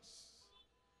for us.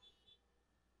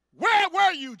 Where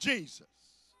were you, Jesus?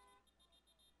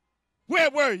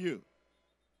 Where were you?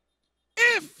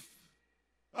 If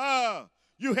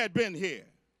you had been here.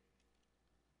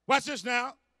 Watch this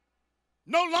now.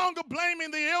 No longer blaming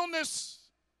the illness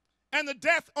and the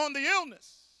death on the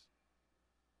illness,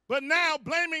 but now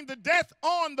blaming the death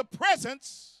on the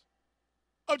presence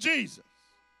of Jesus.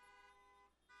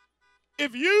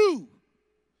 If you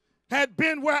had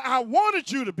been where I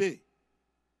wanted you to be,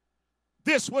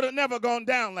 this would have never gone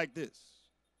down like this.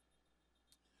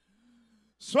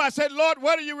 So I said, Lord,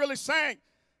 what are you really saying?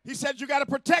 He said, you got to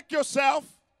protect yourself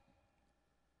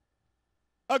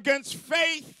against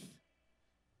faith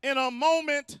in a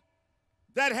moment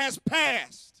that has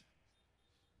passed.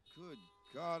 Good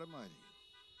God Almighty.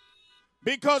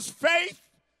 Because faith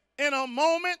in a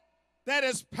moment that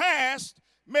has passed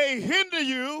may hinder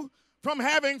you from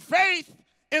having faith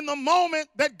in the moment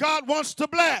that God wants to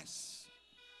bless.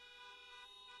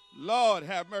 Lord,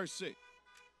 have mercy.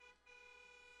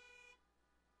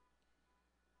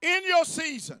 In your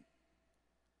season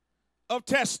of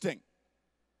testing,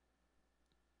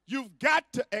 you've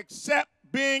got to accept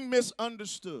being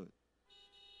misunderstood.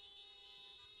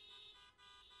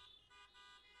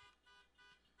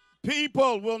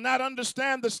 People will not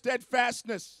understand the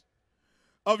steadfastness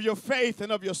of your faith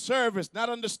and of your service, not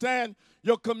understand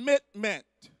your commitment.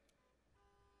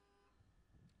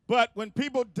 But when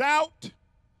people doubt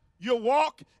your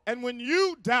walk and when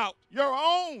you doubt your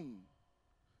own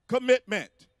commitment,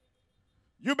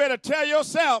 you better tell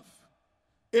yourself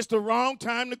it's the wrong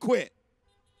time to quit.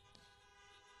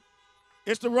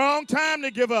 It's the wrong time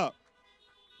to give up.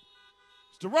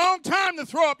 It's the wrong time to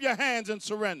throw up your hands and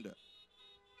surrender.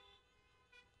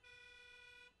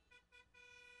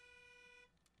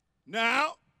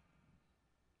 Now,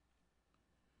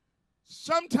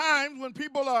 sometimes when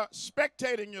people are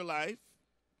spectating your life,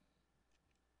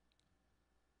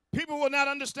 people will not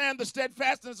understand the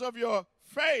steadfastness of your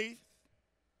faith,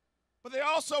 but they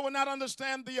also will not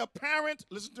understand the apparent,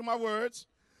 listen to my words,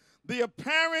 the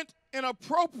apparent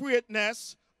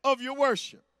inappropriateness of your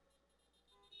worship.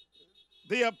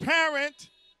 The apparent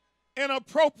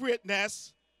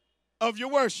inappropriateness of your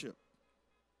worship.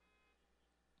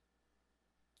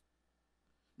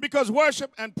 Because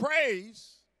worship and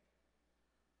praise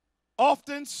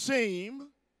often seem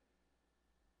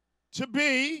to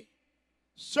be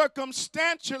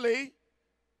circumstantially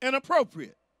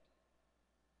inappropriate.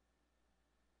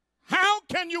 How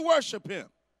can you worship him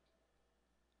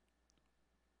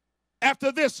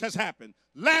after this has happened?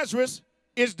 Lazarus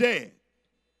is dead.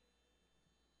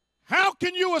 How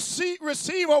can you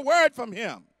receive a word from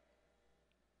him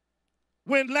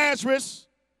when Lazarus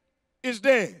is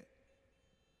dead?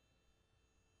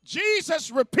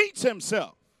 Jesus repeats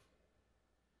himself,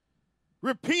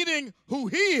 repeating who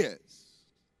he is.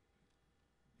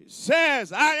 He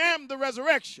says, I am the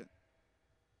resurrection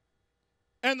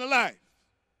and the life.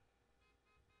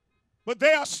 But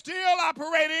they are still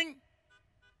operating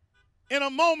in a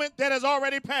moment that has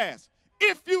already passed.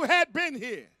 If you had been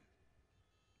here,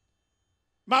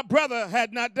 my brother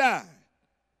had not died.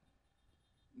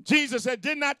 Jesus said,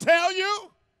 did not tell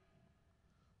you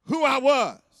who I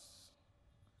was.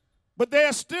 But they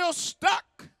are still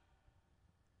stuck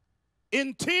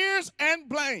in tears and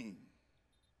blame.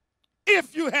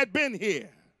 If you had been here,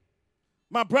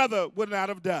 my brother would not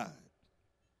have died.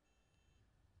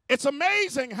 It's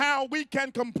amazing how we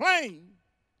can complain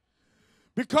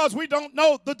because we don't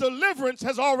know the deliverance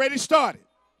has already started.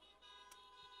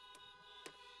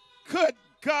 Good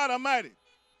God Almighty.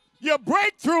 Your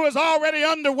breakthrough is already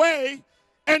underway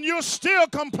and you're still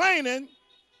complaining.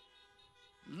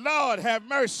 Lord, have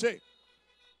mercy.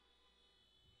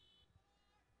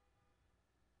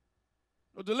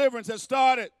 The deliverance has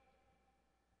started.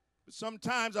 But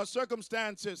sometimes our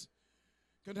circumstances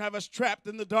can have us trapped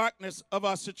in the darkness of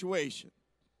our situation.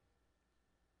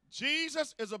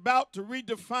 Jesus is about to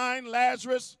redefine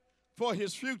Lazarus for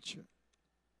his future.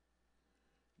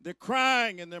 They're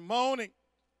crying and they're moaning.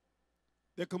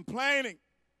 They're complaining.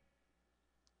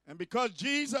 And because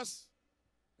Jesus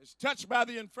is touched by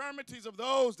the infirmities of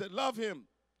those that love him,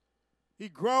 he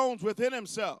groans within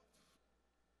himself.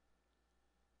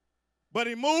 But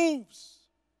he moves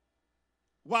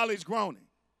while he's groaning.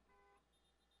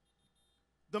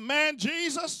 The man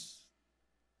Jesus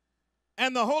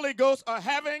and the Holy Ghost are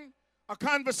having a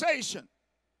conversation.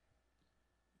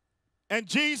 And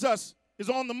Jesus is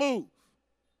on the move.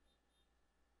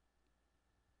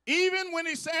 Even when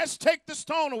he says, take the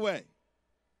stone away.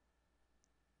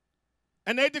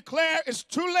 And they declare it's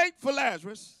too late for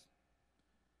Lazarus.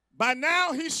 By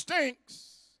now he stinks.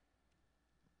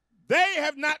 They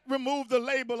have not removed the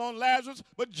label on Lazarus,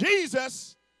 but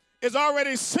Jesus is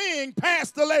already seeing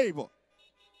past the label.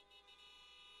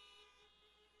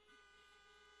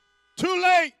 Too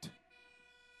late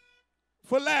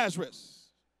for Lazarus,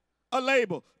 a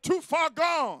label. Too far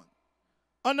gone,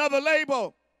 another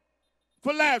label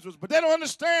for Lazarus. But they don't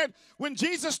understand when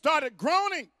Jesus started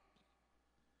groaning,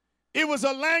 it was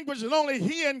a language that only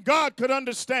he and God could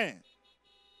understand.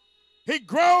 He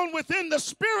groaned within the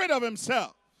spirit of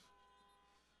himself.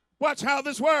 Watch how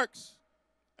this works.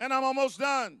 And I'm almost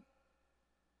done.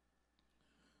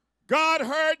 God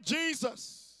heard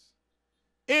Jesus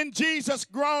in Jesus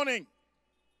groaning.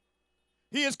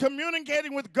 He is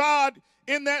communicating with God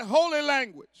in that holy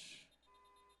language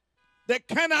that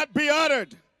cannot be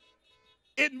uttered.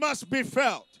 It must be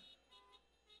felt.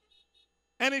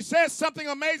 And he says something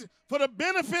amazing for the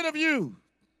benefit of you,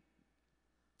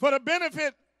 for the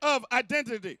benefit of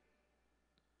identity,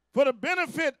 for the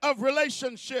benefit of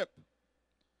relationship,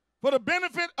 for the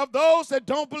benefit of those that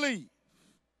don't believe,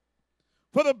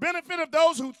 for the benefit of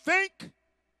those who think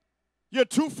you're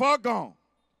too far gone.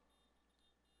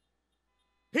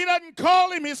 He doesn't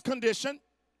call him his condition.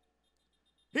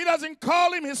 He doesn't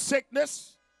call him his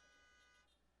sickness.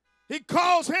 He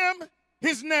calls him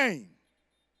his name.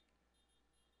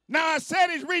 Now I said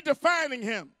he's redefining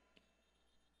him.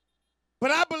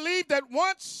 But I believe that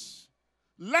once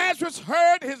Lazarus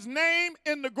heard his name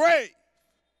in the grave,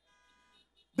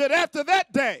 that after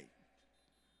that day,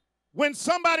 When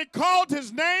somebody called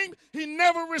his name, he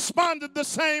never responded the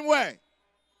same way.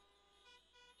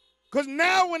 Because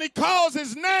now when he calls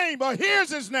his name or hears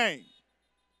his name,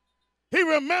 he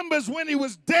remembers when he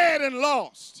was dead and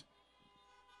lost.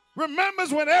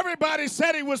 Remembers when everybody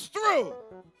said he was through.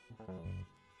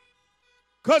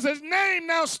 Because his name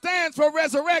now stands for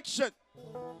resurrection.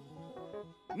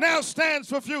 Now stands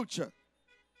for future.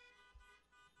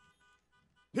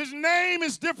 His name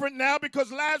is different now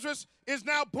because Lazarus is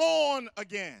now born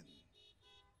again.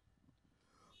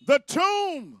 The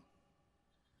tomb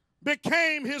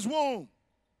became his womb,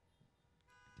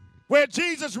 where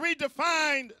Jesus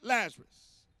redefined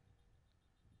Lazarus.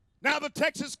 Now the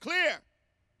text is clear.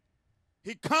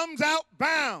 He comes out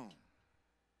bound.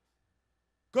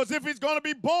 Because if he's going to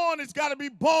be born, he's got to be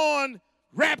born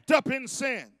wrapped up in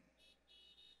sin.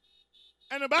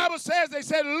 And the Bible says, they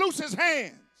said, loose his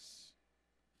hands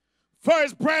for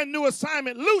his brand new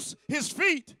assignment. Loose his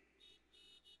feet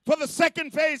for the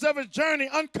second phase of his journey.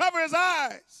 Uncover his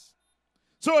eyes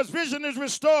so his vision is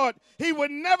restored. He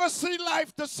would never see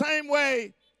life the same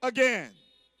way again.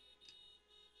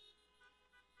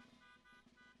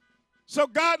 So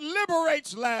God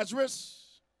liberates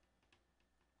Lazarus,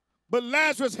 but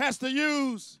Lazarus has to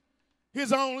use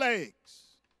his own legs.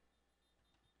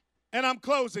 And I'm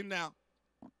closing now.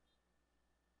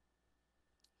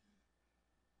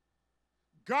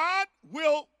 God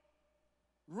will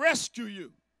rescue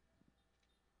you,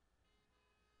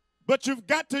 but you've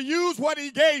got to use what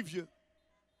he gave you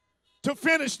to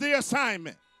finish the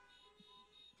assignment.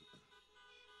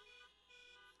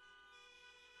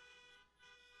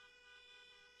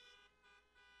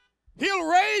 He'll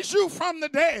raise you from the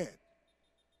dead,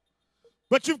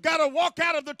 but you've got to walk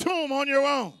out of the tomb on your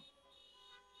own.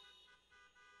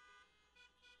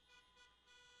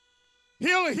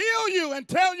 He'll heal you and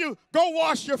tell you, go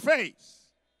wash your face.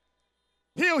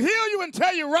 He'll heal you and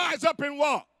tell you, rise up and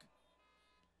walk.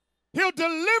 He'll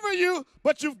deliver you,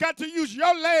 but you've got to use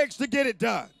your legs to get it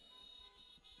done.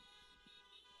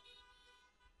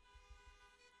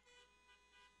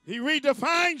 He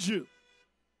redefines you,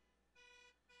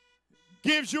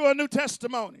 gives you a new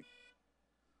testimony,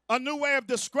 a new way of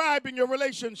describing your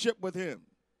relationship with him.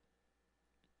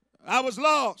 I was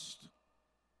lost.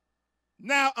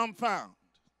 Now I'm found.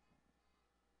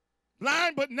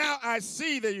 Blind, but now I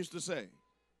see, they used to say.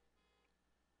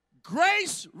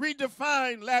 Grace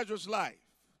redefined Lazarus' life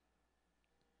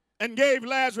and gave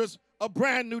Lazarus a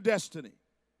brand new destiny.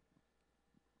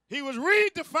 He was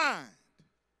redefined,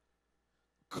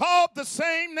 called the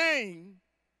same name,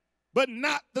 but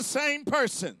not the same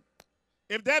person.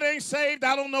 If that ain't saved,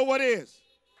 I don't know what is.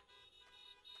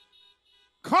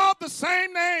 Called the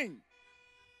same name,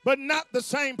 but not the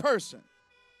same person.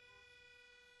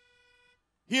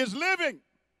 He is living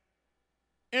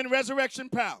in resurrection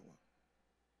power.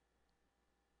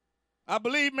 I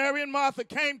believe Mary and Martha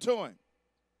came to him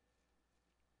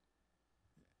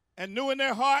and knew in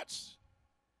their hearts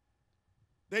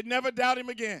they'd never doubt him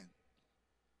again.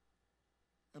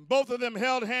 And both of them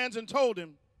held hands and told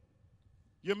him,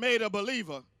 you made a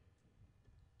believer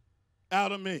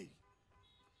out of me.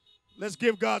 Let's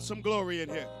give God some glory in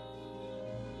here.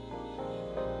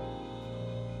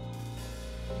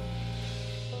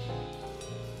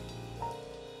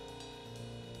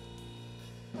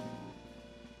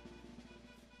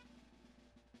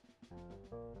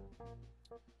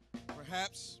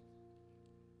 Perhaps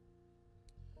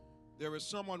there is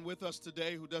someone with us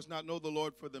today who does not know the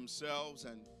Lord for themselves,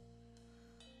 and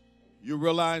you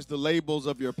realize the labels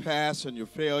of your past and your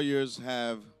failures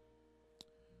have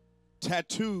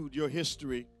tattooed your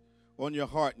history on your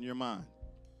heart and your mind.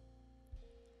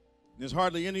 There's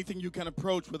hardly anything you can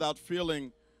approach without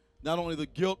feeling not only the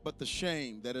guilt but the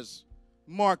shame that has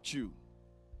marked you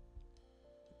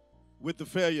with the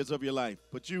failures of your life.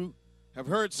 But you have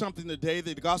heard something today,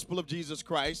 the gospel of Jesus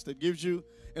Christ, that gives you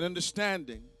an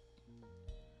understanding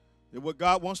that what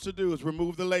God wants to do is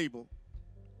remove the label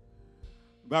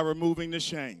by removing the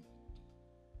shame.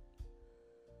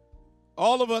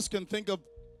 All of us can think of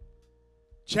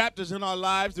chapters in our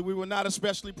lives that we were not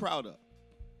especially proud of.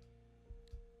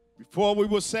 Before we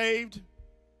were saved,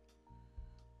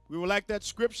 we were like that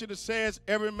scripture that says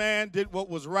every man did what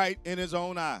was right in his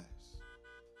own eyes.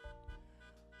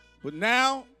 But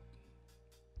now,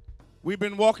 we've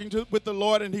been walking with the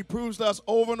Lord, and he proves to us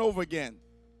over and over again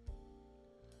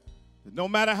that no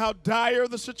matter how dire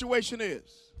the situation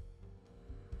is,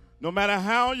 no matter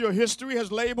how your history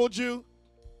has labeled you,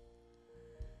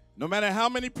 no matter how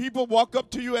many people walk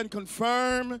up to you and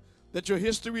confirm that your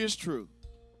history is true,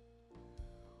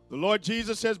 the Lord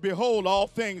Jesus says, behold, all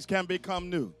things can become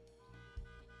new.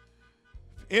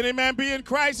 Any man be in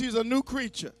Christ, he's a new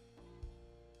creature.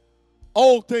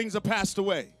 Old things are passed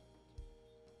away.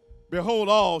 Behold,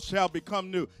 all shall become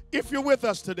new. If you're with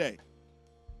us today,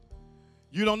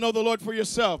 you don't know the Lord for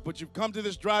yourself, but you've come to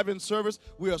this drive-in service,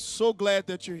 we are so glad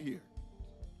that you're here.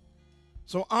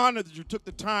 So honored that you took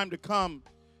the time to come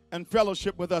and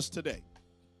fellowship with us today.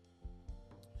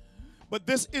 But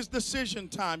this is decision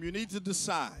time. You need to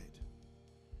decide.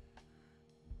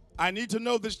 I need to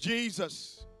know this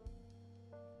Jesus.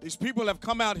 These people have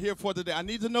come out here for today. I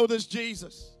need to know this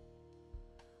Jesus.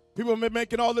 People have been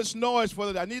making all this noise for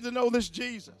today. I need to know this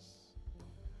Jesus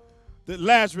that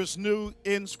Lazarus knew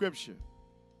in Scripture.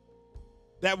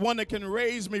 That one that can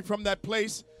raise me from that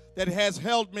place that has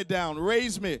held me down.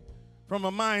 Raise me from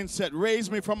a mindset.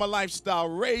 Raise me from a lifestyle.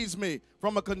 Raise me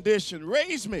from a condition.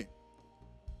 Raise me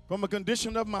from a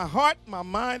condition of my heart, my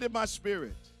mind, and my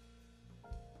spirit.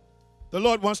 The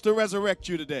Lord wants to resurrect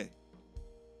you today.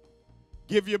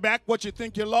 Give you back what you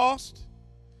think you lost.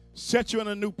 Set you on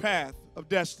a new path of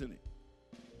destiny.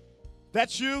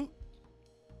 That's you.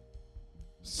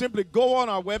 Simply go on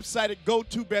our website at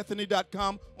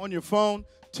gotobethany.com on your phone.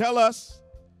 Tell us,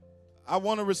 I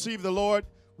want to receive the Lord.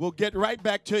 We'll get right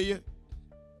back to you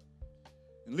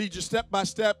and lead you step by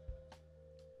step.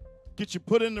 Get you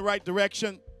put in the right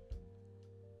direction.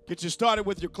 Get you started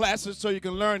with your classes so you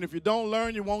can learn. If you don't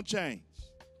learn, you won't change.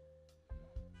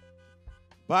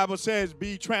 Bible says,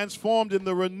 be transformed in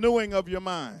the renewing of your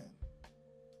mind.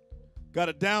 Got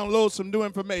to download some new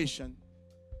information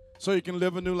so you can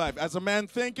live a new life. As a man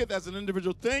thinketh, as an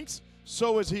individual thinks,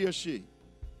 so is he or she.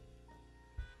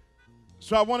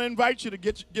 So I want to invite you to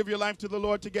give your life to the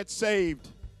Lord to get saved,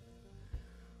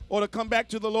 or to come back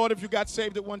to the Lord if you got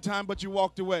saved at one time but you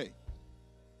walked away.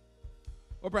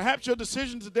 Or perhaps your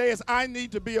decision today is, I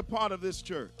need to be a part of this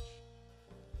church.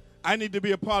 I need to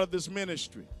be a part of this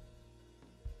ministry.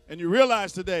 And you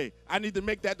realize today, I need to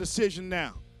make that decision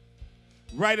now.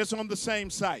 Write us on the same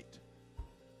site.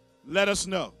 Let us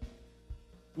know.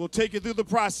 We'll take you through the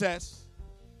process,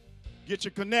 get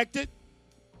you connected,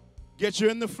 get you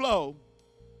in the flow.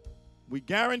 We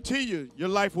guarantee you, your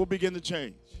life will begin to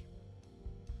change.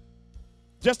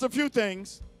 Just a few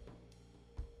things.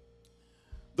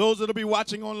 Those that will be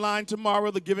watching online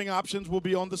tomorrow, the giving options will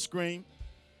be on the screen.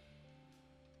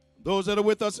 Those that are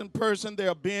with us in person, there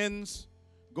are bins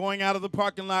going out of the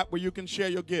parking lot where you can share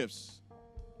your gifts.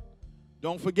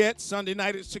 Don't forget, Sunday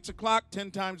night at 6 o'clock, 10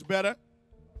 times better.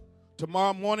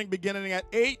 Tomorrow morning beginning at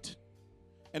 8,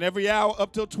 and every hour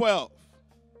up till 12,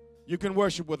 you can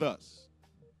worship with us.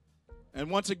 And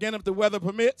once again, if the weather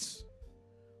permits,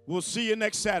 we'll see you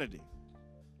next Saturday.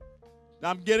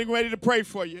 Now, I'm getting ready to pray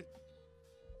for you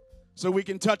so we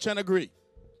can touch and agree.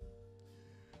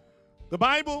 The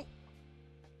Bible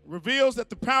reveals that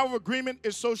the power of agreement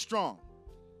is so strong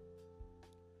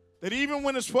that even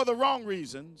when it's for the wrong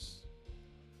reasons,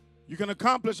 you can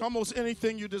accomplish almost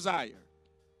anything you desire.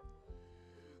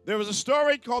 There was a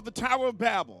story called the Tower of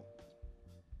Babel.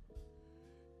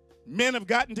 Men have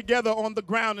gotten together on the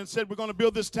ground and said, we're going to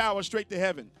build this tower straight to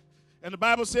heaven. And the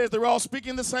Bible says they're all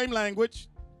speaking the same language,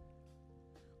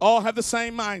 all have the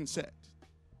same mindset.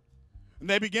 And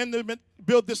they begin to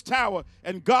build this tower,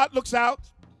 and God looks out,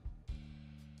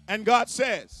 and God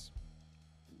says,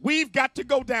 we've got to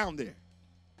go down there.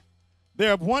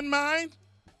 They're of one mind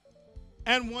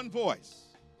and one voice.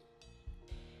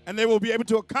 And they will be able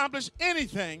to accomplish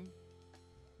anything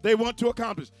they want to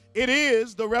accomplish. It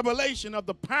is the revelation of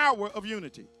the power of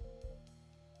unity.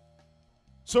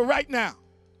 So right now,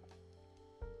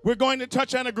 we're going to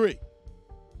touch and agree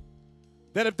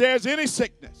that if there's any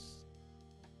sickness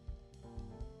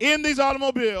in these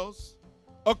automobiles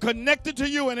or connected to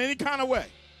you in any kind of way,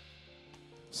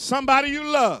 somebody you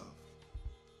love,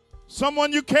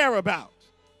 someone you care about,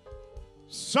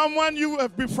 someone you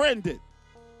have befriended,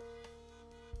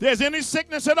 there's any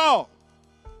sickness at all,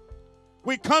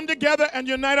 we come together and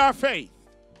unite our faith.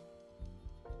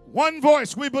 One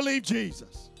voice, we believe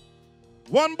Jesus.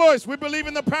 One voice, we believe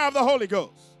in the power of the Holy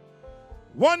Ghost.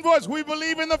 One voice, we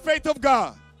believe in the faith of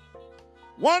God.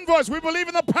 One voice, we believe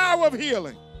in the power of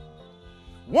healing.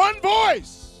 One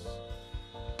voice,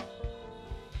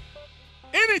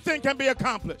 anything can be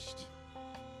accomplished.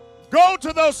 Go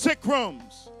to those sick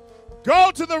rooms.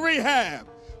 Go to the rehab.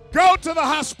 Go to the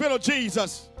hospital,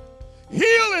 Jesus.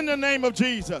 Heal in the name of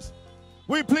Jesus.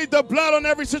 We plead the blood on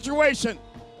every situation.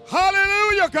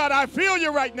 Hallelujah, God, I feel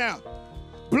you right now.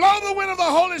 Blow the wind of the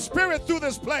Holy Spirit through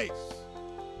this place.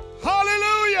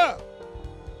 Hallelujah.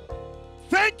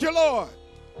 Thank you, Lord.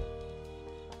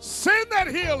 Send that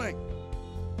healing.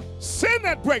 Send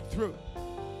that breakthrough.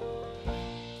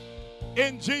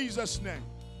 In Jesus' name.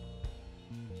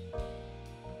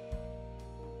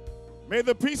 May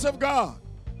the peace of God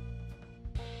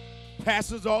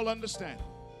passes all understanding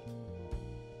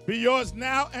be yours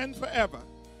now and forever.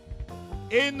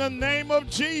 In the name of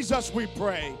Jesus we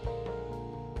pray.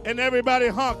 And everybody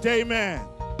honked amen.